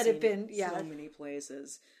Angeles that have been so many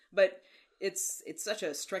places, but it's such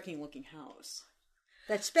a striking looking house.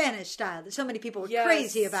 That Spanish style that so many people were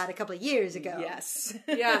crazy about a couple of years ago. Yes.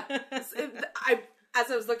 Yeah. As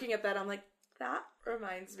I was looking at that, I'm like, that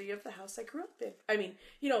reminds me of the house I grew up in. I mean,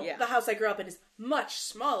 the house I grew up in is much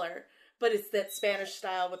smaller, but it's that Spanish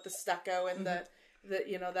style with the stucco and the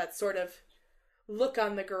that sort of look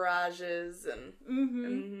on the garages and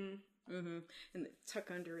and the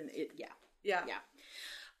tuck under and it. Yeah.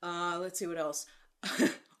 Let's see what else.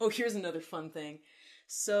 Oh, here's another fun thing.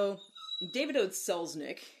 So, David O.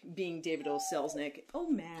 Selznick, being David O. Selznick. Oh,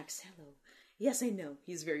 Max, hello. Yes, I know.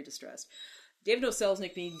 He's very distressed. David O.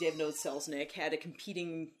 Selznick, being David O. Selznick, had a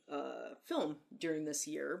competing film during this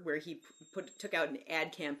year where he took out an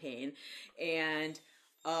ad campaign, and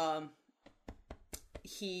the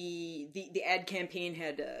ad campaign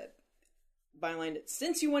had byline,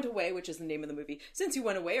 "Since You Went Away," which is the name of the movie. "Since you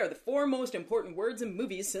went away are the 4 most important words in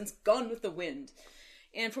movies since Gone with the Wind."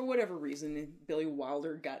 And for whatever reason, Billy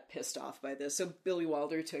Wilder got pissed off by this. So Billy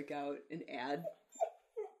Wilder took out an ad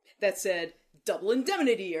that said, "Double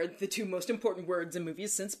Indemnity are the 2 most important words in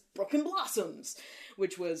movies since Broken Blossoms,"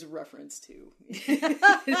 which was a reference to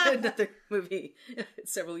another movie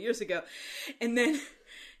several years ago. And then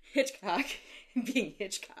Hitchcock, being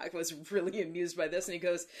Hitchcock, was really amused by this, and he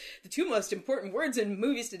goes, "The 2 most important words in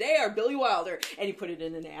movies today are Billy Wilder," and he put it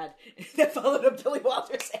in an ad that followed up Billy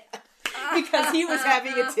Wilder's ad. Because he was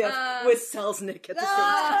having a tiff with Selznick at the same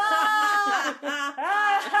time.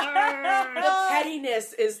 The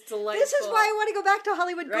pettiness is delightful. This is why I want to go back to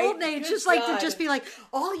Hollywood Golden Age. Just like to just be like,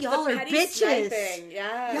 all y'all are bitches.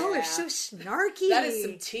 Yeah. Y'all are so snarky. That is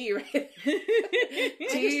some tea, right?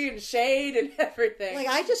 Tea and shade and everything. Like,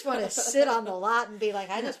 I just want to sit on the lot and be like,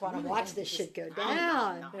 I just want to watch this shit go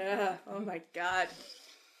down. Yeah. Oh my God.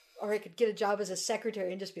 Or I could get a job as a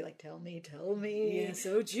secretary and just be like, tell me. Yeah,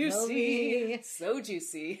 so juicy. So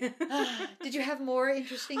juicy. Did you have more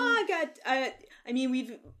interesting? I mean,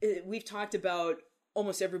 we've talked about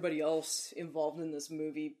almost everybody else involved in this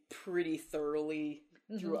movie pretty thoroughly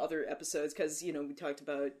through other episodes, because, we talked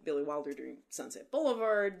about Billy Wilder during Sunset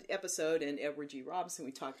Boulevard episode, and Edward G. Robinson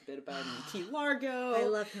we talked a bit about in Key Largo. I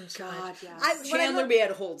love him so much. Yeah. Chandler, we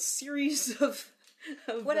had a whole series of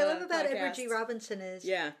what I love about Edward G. Robinson is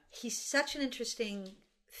he's such an interesting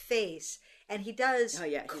face, and he does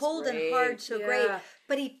cold great. And hard so great,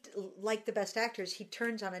 but he, like the best actors, he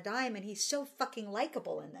turns on a dime, and he's so fucking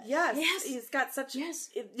likable in this. Yes. He's got such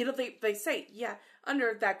they say,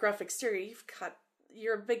 under that gruff exterior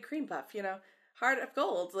you're a big cream puff, heart of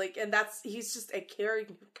gold, and he's just a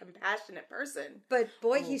caring, compassionate person. But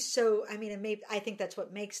boy, he's so, I think that's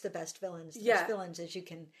what makes the best villains. The best villains is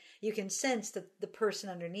you can sense the person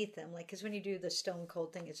underneath them. Like, because when you do the stone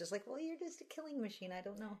cold thing, it's just like, well, you're just a killing machine. I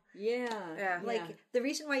don't know. Yeah. The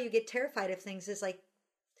reason why you get terrified of things is like,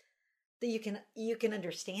 that you can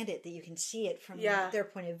understand it, that you can see it from their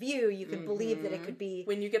point of view. You can believe that it could be,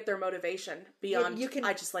 when you get their motivation beyond,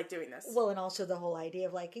 I just like doing this. Well, and also the whole idea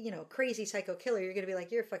of like, crazy psycho killer, you're going to be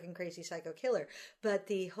like, you're a fucking crazy psycho killer. But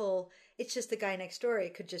the whole, it's just the guy next door.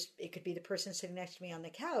 It could be the person sitting next to me on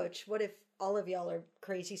the couch. What if all of y'all are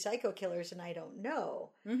crazy psycho killers and I don't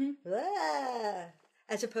know?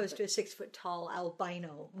 As opposed to a 6 foot tall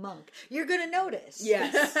albino monk, you're going to notice.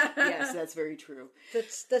 Yes, that's very true.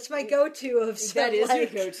 That's my go-to of stuff. That is your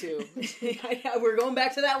go-to. We're going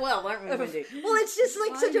back to that well, aren't we, Wendy? Well, it's just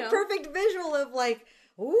like such a perfect visual of like,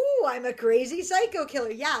 ooh, I'm a crazy psycho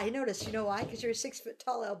killer. Yeah, I noticed. You know why? Because you're a 6 foot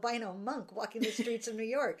tall albino monk walking the streets of New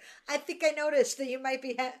York. I think I noticed that you might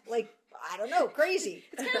be I don't know, crazy.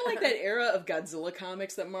 It's kind of like that era of Godzilla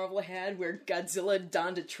comics that Marvel had, where Godzilla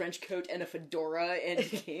donned a trench coat and a fedora and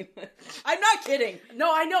became... I'm not kidding.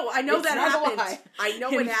 No, I know it's that happened. I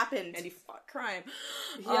know it happened. And he fought crime.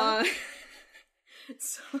 Yeah.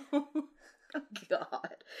 Oh,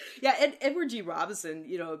 God. Yeah, Edward G. Robinson,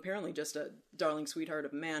 apparently just a darling sweetheart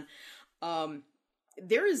of a man.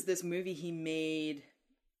 There is this movie he made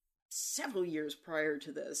several years prior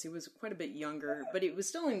to this. He was quite a bit younger, but it was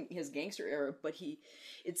still in his gangster era. But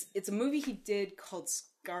it's a movie he did called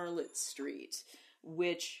Scarlet Street,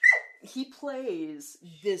 which he plays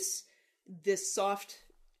this soft,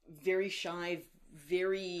 very shy,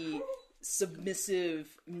 very submissive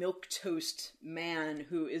milquetoast man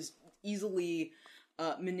who is easily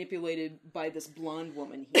manipulated by this blonde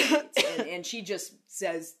woman he hates, and she just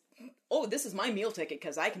says, "Oh, this is my meal ticket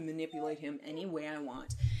because I can manipulate him any way I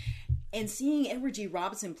want." And seeing Edward G.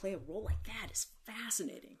 Robinson play a role like that is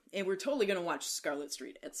fascinating. And we're totally going to watch Scarlet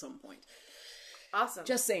Street at some point. Awesome.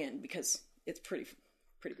 Just saying, because it's pretty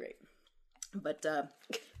great. But,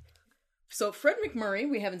 so Fred McMurray,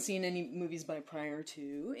 we haven't seen any movies by prior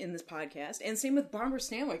to in this podcast. And same with Barbara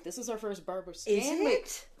Stanwyck. This is our first Barbara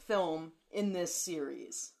Stanwyck film in this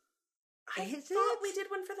series. I thought we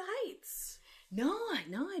did one for the Heights. No,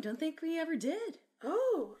 I don't think we ever did.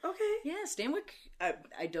 Oh, okay. Yeah, Stanwyck,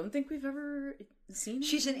 I don't think we've ever seen her.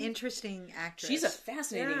 She's an interesting actress. She's a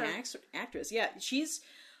fascinating actress. Yeah, she's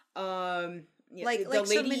like the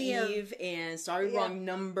so Lady Eve and Sorry Wrong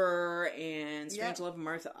Number and Strange Love of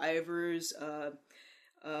Martha Ivers,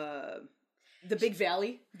 The Big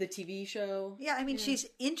Valley, the TV show. Yeah, I mean she's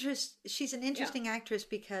an interesting actress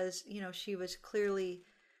because, you know, she was clearly,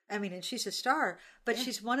 I mean, and she's a star, but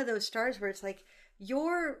she's one of those stars where it's like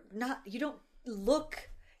you don't look,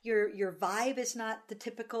 your vibe is not the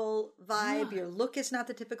typical vibe, your look is not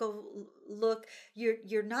the typical look,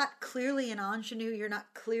 you're not clearly an ingenue, you're not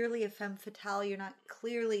clearly a femme fatale, you're not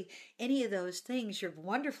clearly any of those things. You're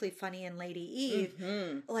wonderfully funny in Lady Eve.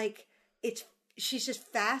 Mm-hmm. Like, she's just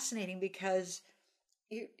fascinating because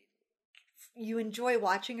you enjoy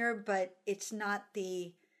watching her, but it's not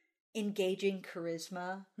the engaging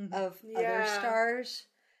charisma of other stars.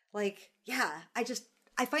 Like,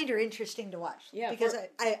 I find her interesting to watch because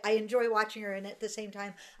I enjoy watching her, and at the same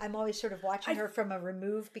time, I'm always sort of watching her from a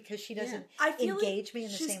remove because she doesn't engage me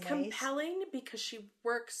in the same way. She's compelling because she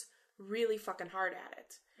works really fucking hard at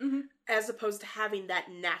it, as opposed to having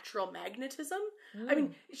that natural magnetism. I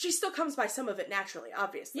mean, she still comes by some of it naturally,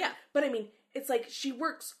 obviously. Yeah, but I mean, it's like she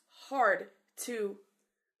works hard to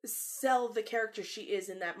sell the character she is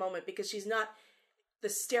in that moment because she's not the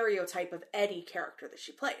stereotype of any character that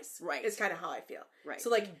she plays. Right. Is kind of how I feel. Right. So,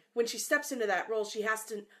 like, when she steps into that role, she has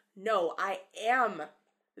to know, I am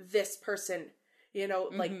this person, you know,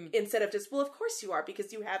 like, instead of just, well, of course you are,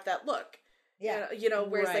 because you have that look. Yeah. You know,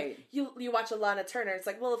 whereas, like, you watch a Lana Turner, it's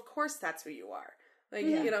like, well, of course that's who you are. Like,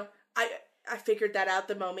 you know, I figured that out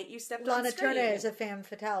the moment you stepped on screen. Lana Turner as a femme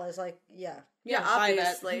fatale is like, yeah,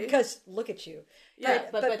 obviously. Because look at you. Yeah,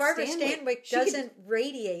 but Barbara Stanwyck doesn't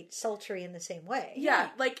radiate sultry in the same way. Yeah,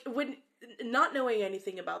 like when not knowing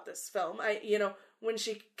anything about this film, when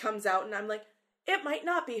she comes out and I'm like, it might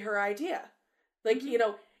not be her idea. Like, you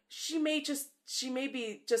know, she may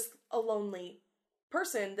be just a lonely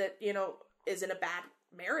person that, you know, is in a bad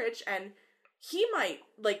marriage, and he might,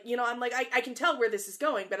 like, you know, I'm like, I can tell where this is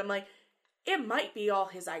going, but I'm like, it might be all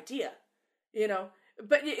his idea, you know?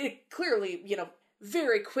 But it clearly, you know,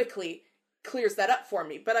 very quickly clears that up for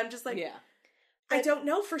me. But I'm just like, I don't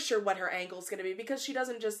know for sure what her angle is going to be, because she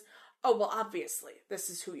doesn't just, oh, well, obviously, this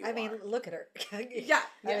is who you are. I mean, look at her. I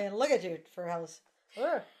mean, look at you, for hell's...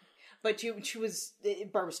 But she was,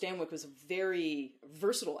 Barbara Stanwyck was a very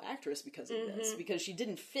versatile actress because of this, because she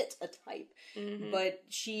didn't fit a type. But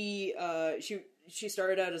she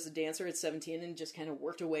started out as a dancer at 17 and just kind of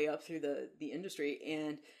worked her way up through the industry.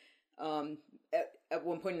 And at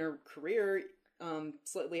one point in her career,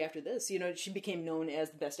 slightly after this, you know, she became known as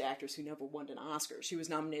the best actress who never won an Oscar. She was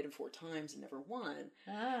nominated 4 times and never won,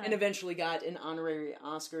 and eventually got an honorary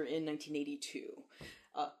Oscar in 1982.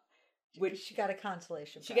 Which she got a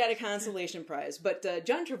consolation prize. She got a consolation prize, but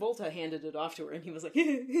John Travolta handed it off to her, and he was like,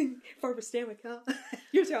 Barbara Stanwyck, huh?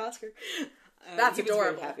 Here's your Oscar. That's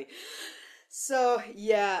adorable. Very happy. So,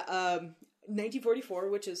 1944,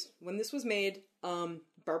 which is when this was made,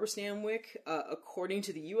 Barbara Stanwyck, according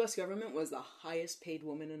to the U.S. government, was the highest paid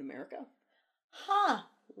woman in America. Huh.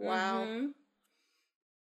 Wow.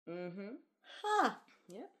 Huh.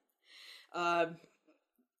 Yeah.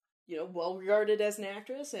 You know, well regarded as an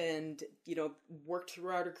actress, and, you know, worked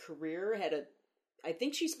throughout her career. I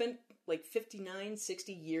think she spent like 59,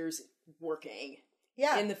 60 years working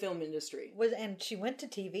in the film industry. And she went to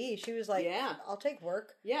TV. She was like, I'll take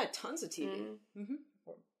work. Yeah, tons of TV.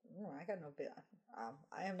 I got no bit.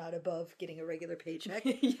 I am not above getting a regular paycheck.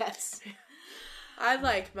 Yes. I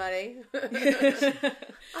like money.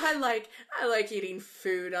 I like eating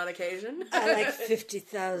food on occasion. I like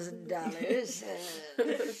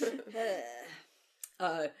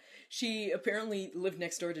 $50,000. She apparently lived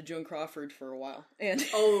next door to Joan Crawford for a while, and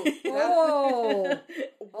wow!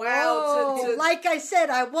 Like I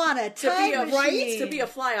said, I want a time machine to be a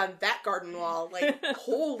fly on that garden wall. Like,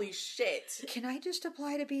 holy shit! Can I just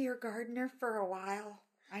apply to be your gardener for a while?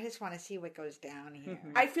 I just want to see what goes down here.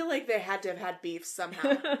 I feel like they had to have had beef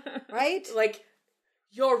somehow. Right? Like,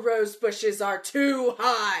 your rose bushes are too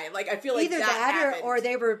high. Like, I feel like either that or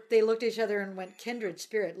they looked at each other and went, kindred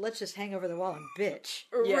spirit, let's just hang over the wall and bitch.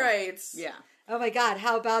 Yeah. Right. Yeah. Oh my God,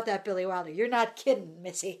 how about that, Billy Wilder? You're not kidding,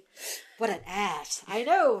 Missy. What an ass. I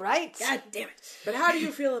know, right? God damn it. But how do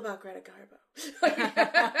you feel about Greta Garbo?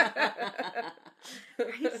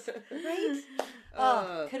 Right?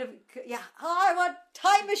 I want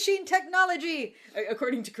time machine technology.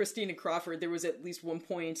 According to Christina Crawford, there was at least one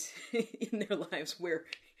point in their lives where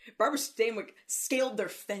Barbara Stanwyck scaled their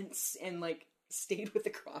fence and, like, stayed with the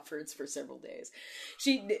Crawfords for several days.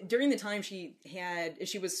 During the time she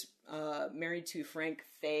was married to Frank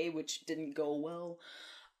Fay, which didn't go well.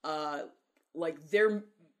 Like their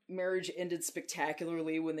marriage ended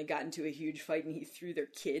spectacularly when they got into a huge fight and he threw their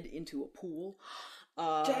kid into a pool.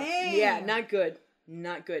 Dang! Yeah, not good.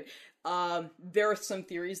 Not good. There are some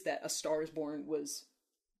theories that A Star Is Born was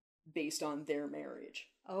based on their marriage.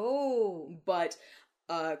 Oh. But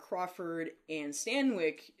Crawford and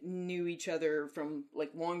Stanwyck knew each other from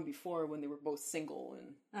like long before when they were both single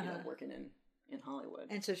and working in Hollywood.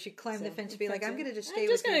 And so she climbed the fence to be like, I'm going to just stay I'm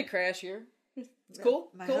with just going to crash here. It's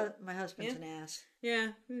cool. My husband's an ass. Yeah.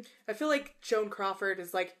 I feel like Joan Crawford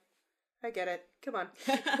is like, I get it. Come on.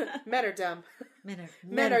 Men are dumb.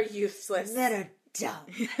 Men are useless. Men are dumb.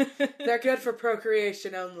 They're good for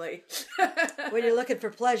procreation only. When you're looking for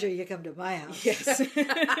pleasure, you come to my house. Yes.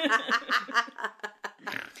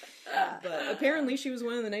 But apparently she was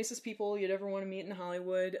one of the nicest people you'd ever want to meet in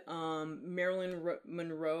Hollywood. Marilyn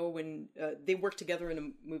Monroe, when they worked together in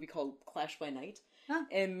a movie called Clash by Night. Huh.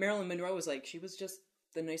 And Marilyn Monroe was like, she was just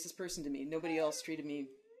the nicest person to me. Nobody else treated me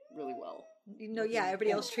really well.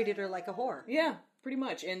 Everybody else treated her like a whore. Yeah, pretty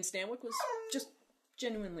much. And Stanwyck was just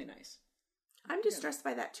genuinely nice. I'm distressed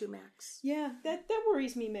by that too, Max. Yeah, that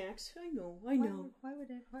worries me, Max. I know. Why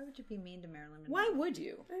would you be mean to Marilyn Monroe? Why would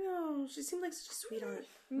you? I know. She seemed like such a sweetheart.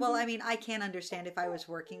 Well, I mean, I can't understand if I was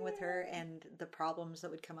working with her and the problems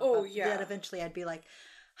that would come up. That eventually I'd be like,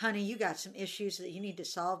 honey, you got some issues that you need to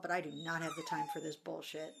solve, but I do not have the time for this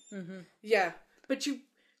bullshit. Mm-hmm. Yeah, but you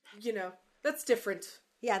know, that's different.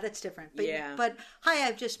 Yeah, that's different. But hi,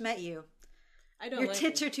 I've just met you. I don't. Your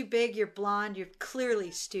tits are too big. You're blonde. You're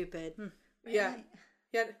clearly stupid. Yeah.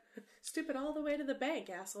 Stupid all the way to the bank,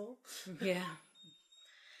 asshole. Yeah.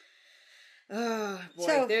 Boy,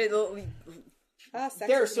 so,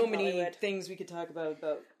 there are so many Hollywood. Things we could talk about.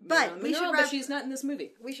 But but she's not in this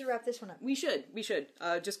movie. We should wrap this one up. We should.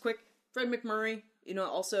 Just quick. Fred MacMurray.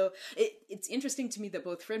 Also, it's interesting to me that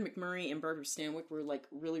both Fred MacMurray and Barbara Stanwyck were like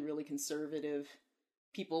really, really conservative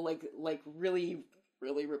people, like really,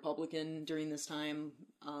 really Republican during this time.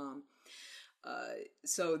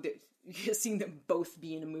 So seeing them both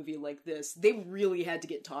be in a movie like this, they really had to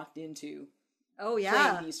get talked into. Oh yeah,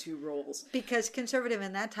 playing these two roles because conservative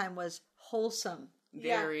in that time was wholesome.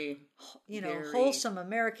 Very, very wholesome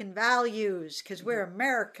American values because we're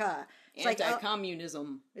America. It's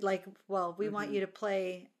anti-communism. We want you to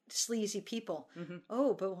play sleazy people. Mm-hmm.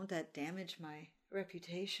 Oh, but won't that damage my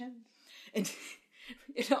reputation? And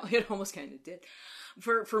it almost kind of did.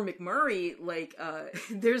 For MacMurray,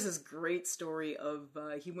 there's this great story of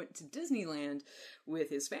he went to Disneyland with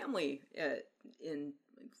his family in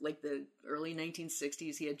the early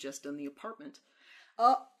 1960s. He had just done The Apartment.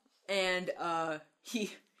 Oh, and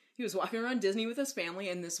he was walking around Disney with his family,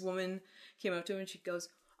 and this woman came up to him and she goes,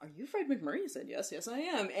 "Are you Fred MacMurray?" He said, "Yes, I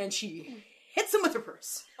am." And she hits him with her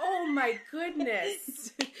purse. Oh my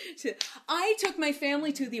goodness. She said, "I took my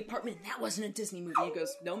family to The Apartment, and that wasn't a Disney movie." He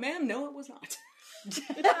goes, "No, ma'am, no, it was not."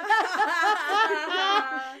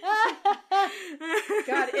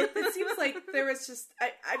 God, it seems like there was just,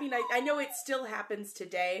 I know it still happens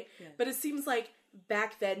today, but it seems like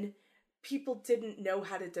back then people didn't know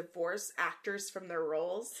how to divorce actors from their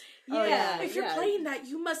roles. If you're playing that,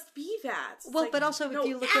 you must be that. Well, but also if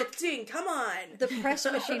you look acting, come on. The press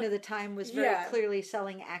machine of the time was very clearly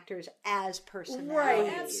selling actors as personalities.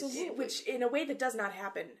 Right, absolutely. Which in a way that does not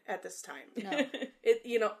happen at this time. No.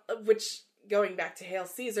 Which going back to Hail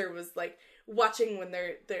Caesar was like watching when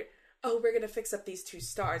they're we're going to fix up these two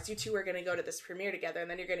stars. You two are going to go to this premiere together, and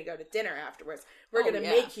then you're going to go to dinner afterwards. We're going to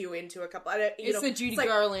make you into a couple. It's the Judy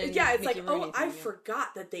Garland. Yeah, it's like, I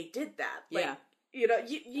forgot that they did that. Like,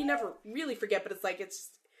 you never really forget, but it's like, it's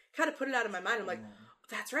kind of put it out of my mind. I'm like,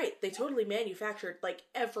 that's right. They totally manufactured like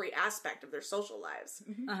every aspect of their social lives.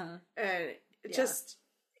 Mm-hmm. Uh-huh. And it's just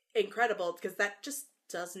incredible because that just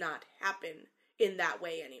does not happen in that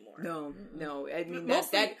way anymore. No. I mean,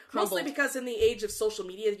 mostly because in the age of social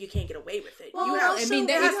media, you can't get away with it. Well, it has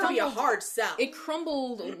to be a hard sell. It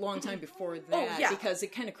crumbled a long time before that because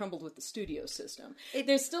it kind of crumbled with the studio system.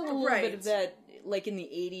 There's still a little bit of that, like in the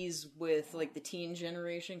 80s with like the teen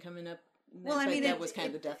generation coming up. Well, I mean, that was kind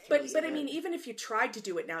of the death. But I mean, even if you tried to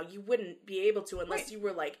do it now, you wouldn't be able to unless you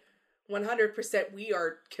were like 100%. We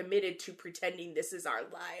are committed to pretending this is our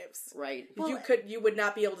lives. Right. Well, you would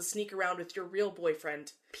not be able to sneak around with your real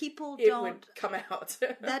boyfriend. It would come out.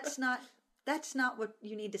 That's not what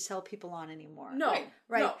you need to sell people on anymore. No.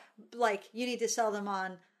 Right. No. Like you need to sell them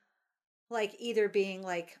on, like either being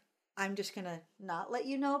like, I'm just gonna not let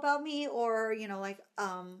you know about me, or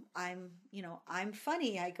I'm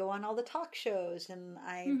funny. I go on all the talk shows and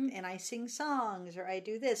I sing songs, or I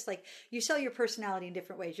do this. Like, you sell your personality in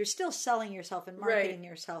different ways. You're still selling yourself and marketing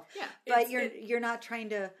yourself. Yeah, but you're not trying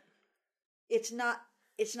to. It's not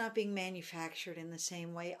being manufactured in the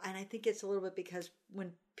same way, and I think it's a little bit because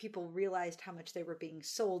when people realized how much they were being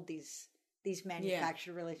sold these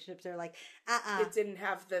manufactured relationships, they're like, it didn't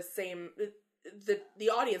have the same. The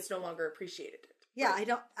audience no longer appreciated it. Yeah,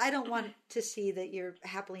 right. I don't want to see that you're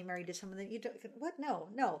happily married to someone that you don't. What?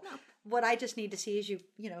 No. What I just need to see is you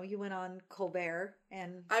went on Colbert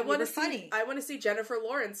and I want to funny. I want to see Jennifer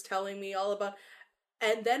Lawrence telling me all about.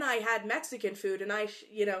 And then I had Mexican food, and I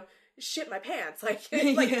shit my pants,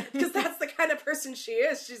 because that's the kind of person she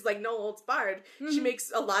is. She's like no holds barred. Mm-hmm. She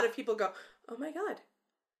makes a lot of people go, "Oh my God,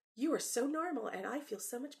 you are so normal, and I feel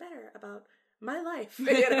so much better about my life."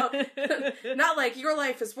 Not like your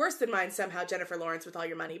life is worse than mine somehow, Jennifer Lawrence, with all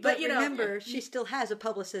your money. But remember, she still has a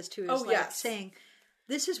publicist who is saying,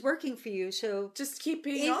 "This is working for you, so just keep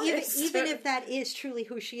being honest." Even if that is truly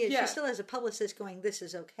who she is, she still has a publicist going, "This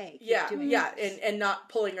is okay." And not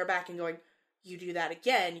pulling her back and going, "You do that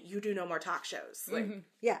again, you do no more talk shows."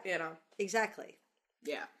 Exactly.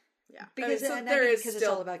 Yeah. Because it's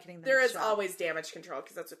all about getting there is always damage control,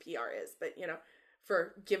 because that's what PR is. But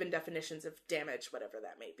for given definitions of damage, whatever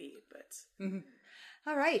that may be. But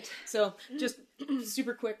all right. So just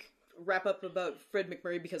super quick wrap up about Fred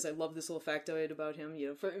MacMurray, because I love this little factoid about him.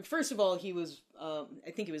 First of all, he was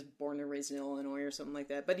I think he was born and raised in Illinois or something like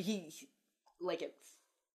that. But he like at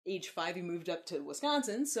age 5, he moved up to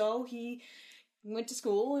Wisconsin, so he went to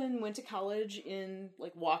school and went to college in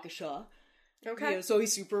like Waukesha. Okay. So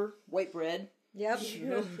he's super white bread. Yep.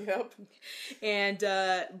 Yep. And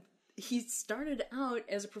he started out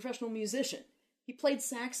as a professional musician. He played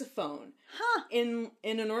saxophone in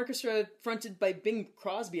an orchestra fronted by Bing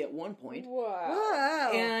Crosby at one point.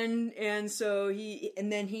 Wow. And so he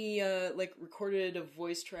like recorded a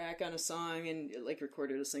voice track on a song and like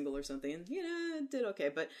recorded a single or something, and it did okay.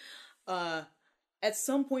 But at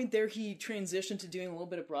some point there, he transitioned to doing a little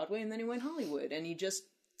bit of Broadway, and then he went Hollywood, and he just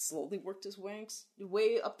slowly worked his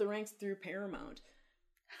way up the ranks through Paramount.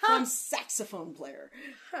 From saxophone player.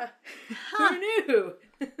 Who knew?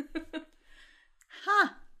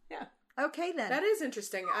 Yeah. Okay then. That is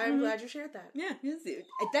interesting. I'm glad you shared that. Yeah.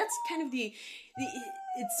 That's kind of the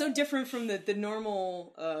it's so different from the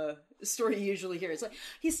normal story you usually hear. It's like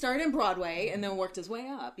he started in Broadway and then worked his way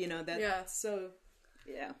up. So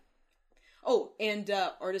yeah. Oh, and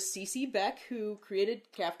artist C.C. Beck, who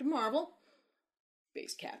created Captain Marvel,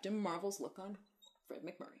 based Captain Marvel's look on Fred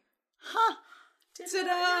MacMurray.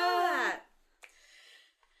 Ta-da!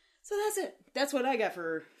 So that's it. That's what I got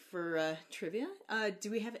for trivia.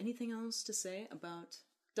 Do we have anything else to say about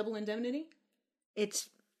Double Indemnity? It's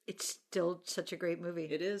still such a great movie.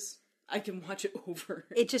 It is. I can watch it over.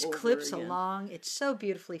 It just over clips again. along. It's so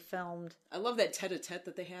beautifully filmed. I love that tete-a-tete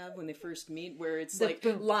that they have when they first meet, where it's like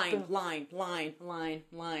boom, line,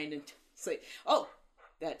 and it's like, oh,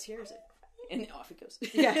 that tears it, and off it goes.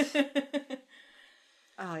 Yeah.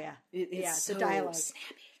 Oh yeah, it's the so dialogue.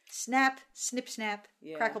 Snappy. Snap, snip, snap,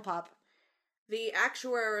 crackle pop. The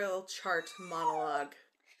actuarial chart monologue.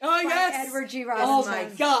 Oh yes, Edward G. Robinson. Oh my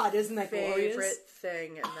God, isn't that favorite glorious?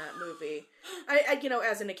 thing in that movie? I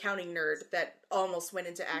as an accounting nerd that almost went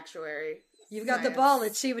into actuary. You've got the ball.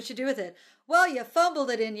 Let's see what you do with it. Well, you fumbled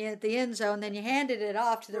it in at the end zone, then you handed it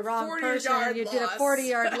off to the wrong person, and you did a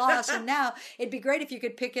 40-yard loss, and now it'd be great if you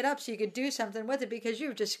could pick it up so you could do something with it, because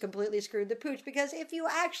you've just completely screwed the pooch. Because if you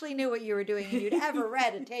actually knew what you were doing and you'd ever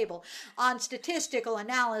read a table on statistical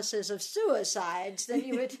analysis of suicides, then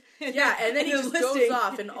you would... Yeah, and then he just goes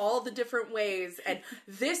off in all the different ways, and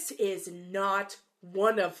this is not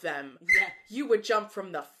one of them. Yeah. You would jump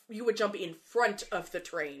in front of the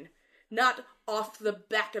train. Not off the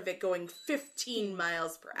back of it going 15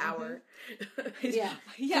 miles per hour. Yeah.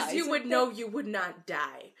 Because you would know you would not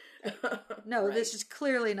die. No, right. This is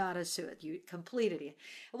clearly not a suit. You completed it.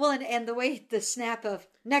 Well, and the way the snap of,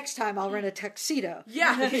 next time I'll rent a tuxedo.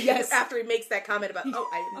 Yeah, yes. After he makes that comment about,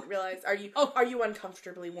 I didn't realize, are you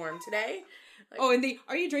uncomfortably warm today? Like, and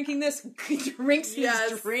are you drinking this? Drinks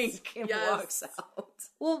his drink and walks out.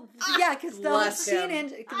 Well, yeah, because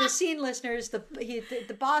the scene listeners,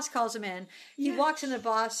 the boss calls him in. He walks in the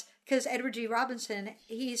boss, because Edward G. Robinson,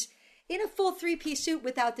 he's in a full 3-piece suit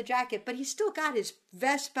without the jacket, but he's still got his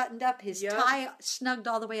vest buttoned up, his tie snugged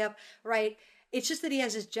all the way up, right? It's just that he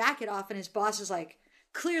has his jacket off, and his boss is like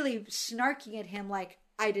clearly snarking at him, like,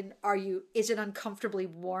 is it uncomfortably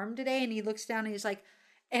warm today? And he looks down and he's like,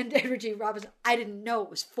 and Edward G. Robinson, I didn't know it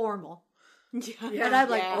was formal. Yeah. And I'm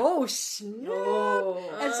like, oh, snap.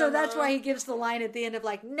 Oh. And so that's why he gives the line at the end of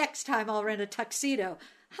like, next time I'll rent a tuxedo.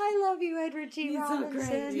 I love you, Edward G. Robinson. So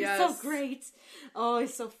great. He's so great. Oh,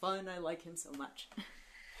 he's so fun. I like him so much.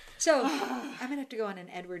 So I'm going to have to go on an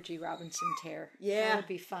Edward G. Robinson tear. Yeah. That would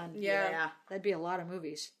be fun. Yeah. That'd be a lot of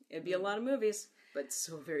movies. It'd be a lot of movies, but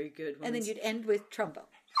so very good ones. And then you'd end with Trumbo.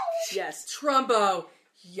 Yes. Trumbo.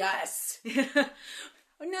 Yes.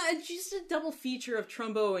 No, it's just a double feature of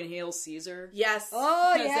Trumbo and Hail Caesar. Yes.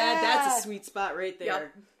 Oh, yeah. That's a sweet spot right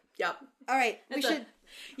there. Yep. All right. We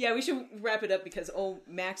should wrap it up because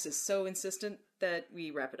Max is so insistent that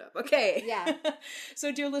we wrap it up. Okay. Yeah.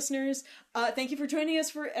 So, dear listeners, thank you for joining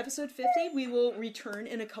us for episode 50. We will return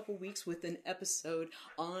in a couple weeks with an episode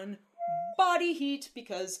on body heat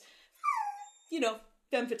because,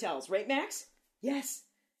 femme fatales, right, Max? Yes.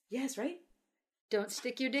 Yes, right? Don't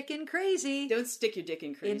stick your dick in crazy. Don't stick your dick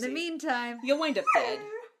in crazy. In the meantime. You'll wind up dead.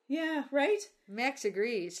 Yeah, right? Max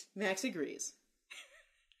agrees.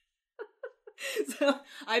 So,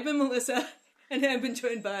 I've been Melissa, and I've been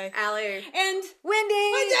joined by Allie. And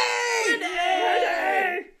Wendy!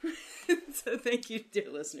 So thank you,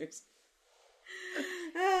 dear listeners.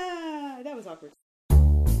 That was awkward.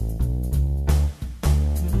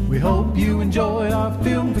 We hope you enjoyed our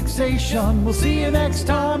film fixation. We'll see you next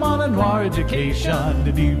time on A Noir Education.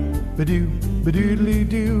 Da-doo, ba-doo,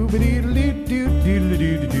 ba-doodly-doo, ba-doodly-doo,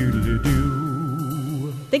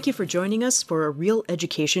 doodly-doo-doodly-doo. Thank you for joining us for A Real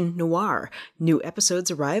Education Noir. New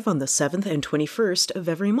episodes arrive on the 7th and 21st of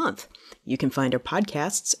every month. You can find our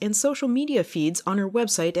podcasts and social media feeds on our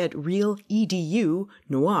website at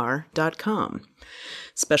realedunoir.com.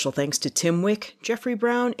 Special thanks to Tim Wick, Jeffrey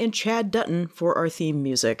Brown, and Chad Dutton for our theme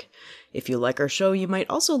music. If you like our show, you might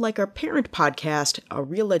also like our parent podcast, A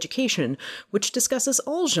Real Education, which discusses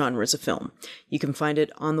all genres of film. You can find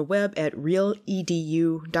it on the web at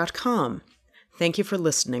realedu.com. Thank you for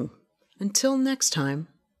listening. Until next time.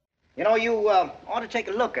 You ought to take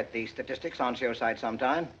a look at the statistics on suicide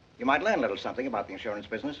sometime. You might learn a little something about the insurance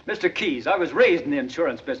business. Mr. Keyes, I was raised in the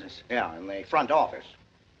insurance business. Yeah, in the front office.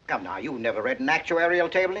 Come now, you've never read an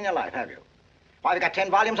actuarial table in your life, have you? Why, we've got 10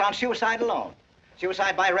 volumes on suicide alone.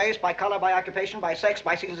 Suicide by race, by color, by occupation, by sex,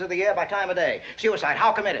 by seasons of the year, by time of day. Suicide,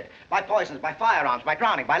 how committed? By poisons, by firearms, by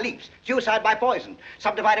drowning, by leaks. Suicide by poison,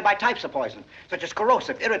 subdivided by types of poison, such as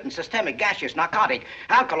corrosive, irritant, systemic, gaseous, narcotic,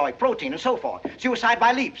 alkaloid, protein, and so forth. Suicide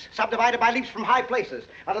by leaps, subdivided by leaps from high places,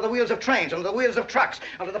 under the wheels of trains, under the wheels of trucks,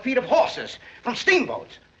 under the feet of horses, from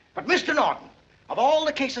steamboats. But Mr. Norton, of all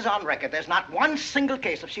the cases on record, there's not one single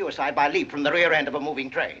case of suicide by leap from the rear end of a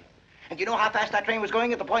moving train. And you know how fast that train was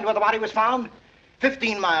going at the point where the body was found?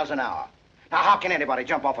 15 miles an hour. Now, how can anybody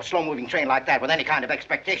jump off a slow-moving train like that with any kind of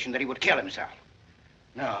expectation that he would kill himself?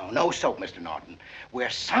 No soap, Mr. Norton.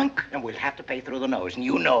 We're sunk, and we'll have to pay through the nose, and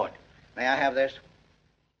you know it. May I have this?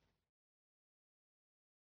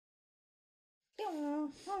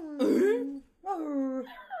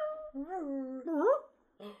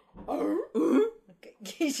 Okay.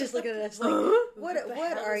 He's just looking at us like, what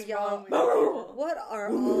are y'all? What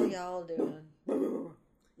are all y'all doing?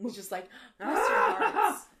 He's just like, bless your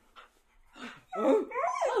hearts. Hold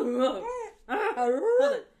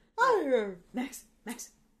it. Max. What's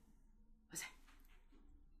that?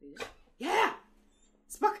 Yeah!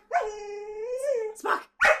 Spock!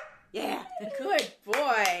 Yeah! Good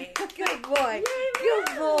boy. Good boy. Good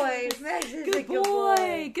boy. Max is a good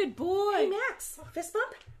boy. Good boy. Hey, Max. Fist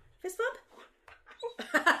bump?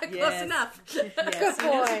 Close enough. Good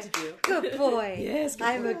boy. Good boy. Yes, good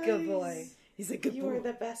I'm boy. A good boy. He's a good boy. You are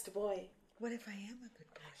the best boy. What if I am a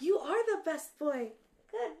good boy? You are the best boy.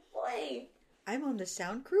 Good boy. I'm on the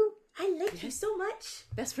sound crew? I like you so much.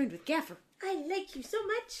 Best friend with Gaffer. I like you so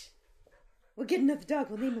much. We'll get another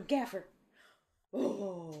dog. We'll name him Gaffer.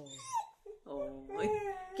 Oh.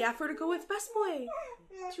 Gaffer to go with best boy.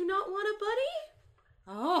 Do you not want a buddy?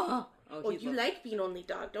 Oh, you like being only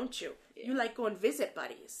dog, don't you? Yeah. You like going visit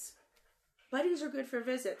buddies. Buddies are good for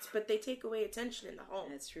visits, but they take away attention in the home.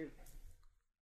 That's true.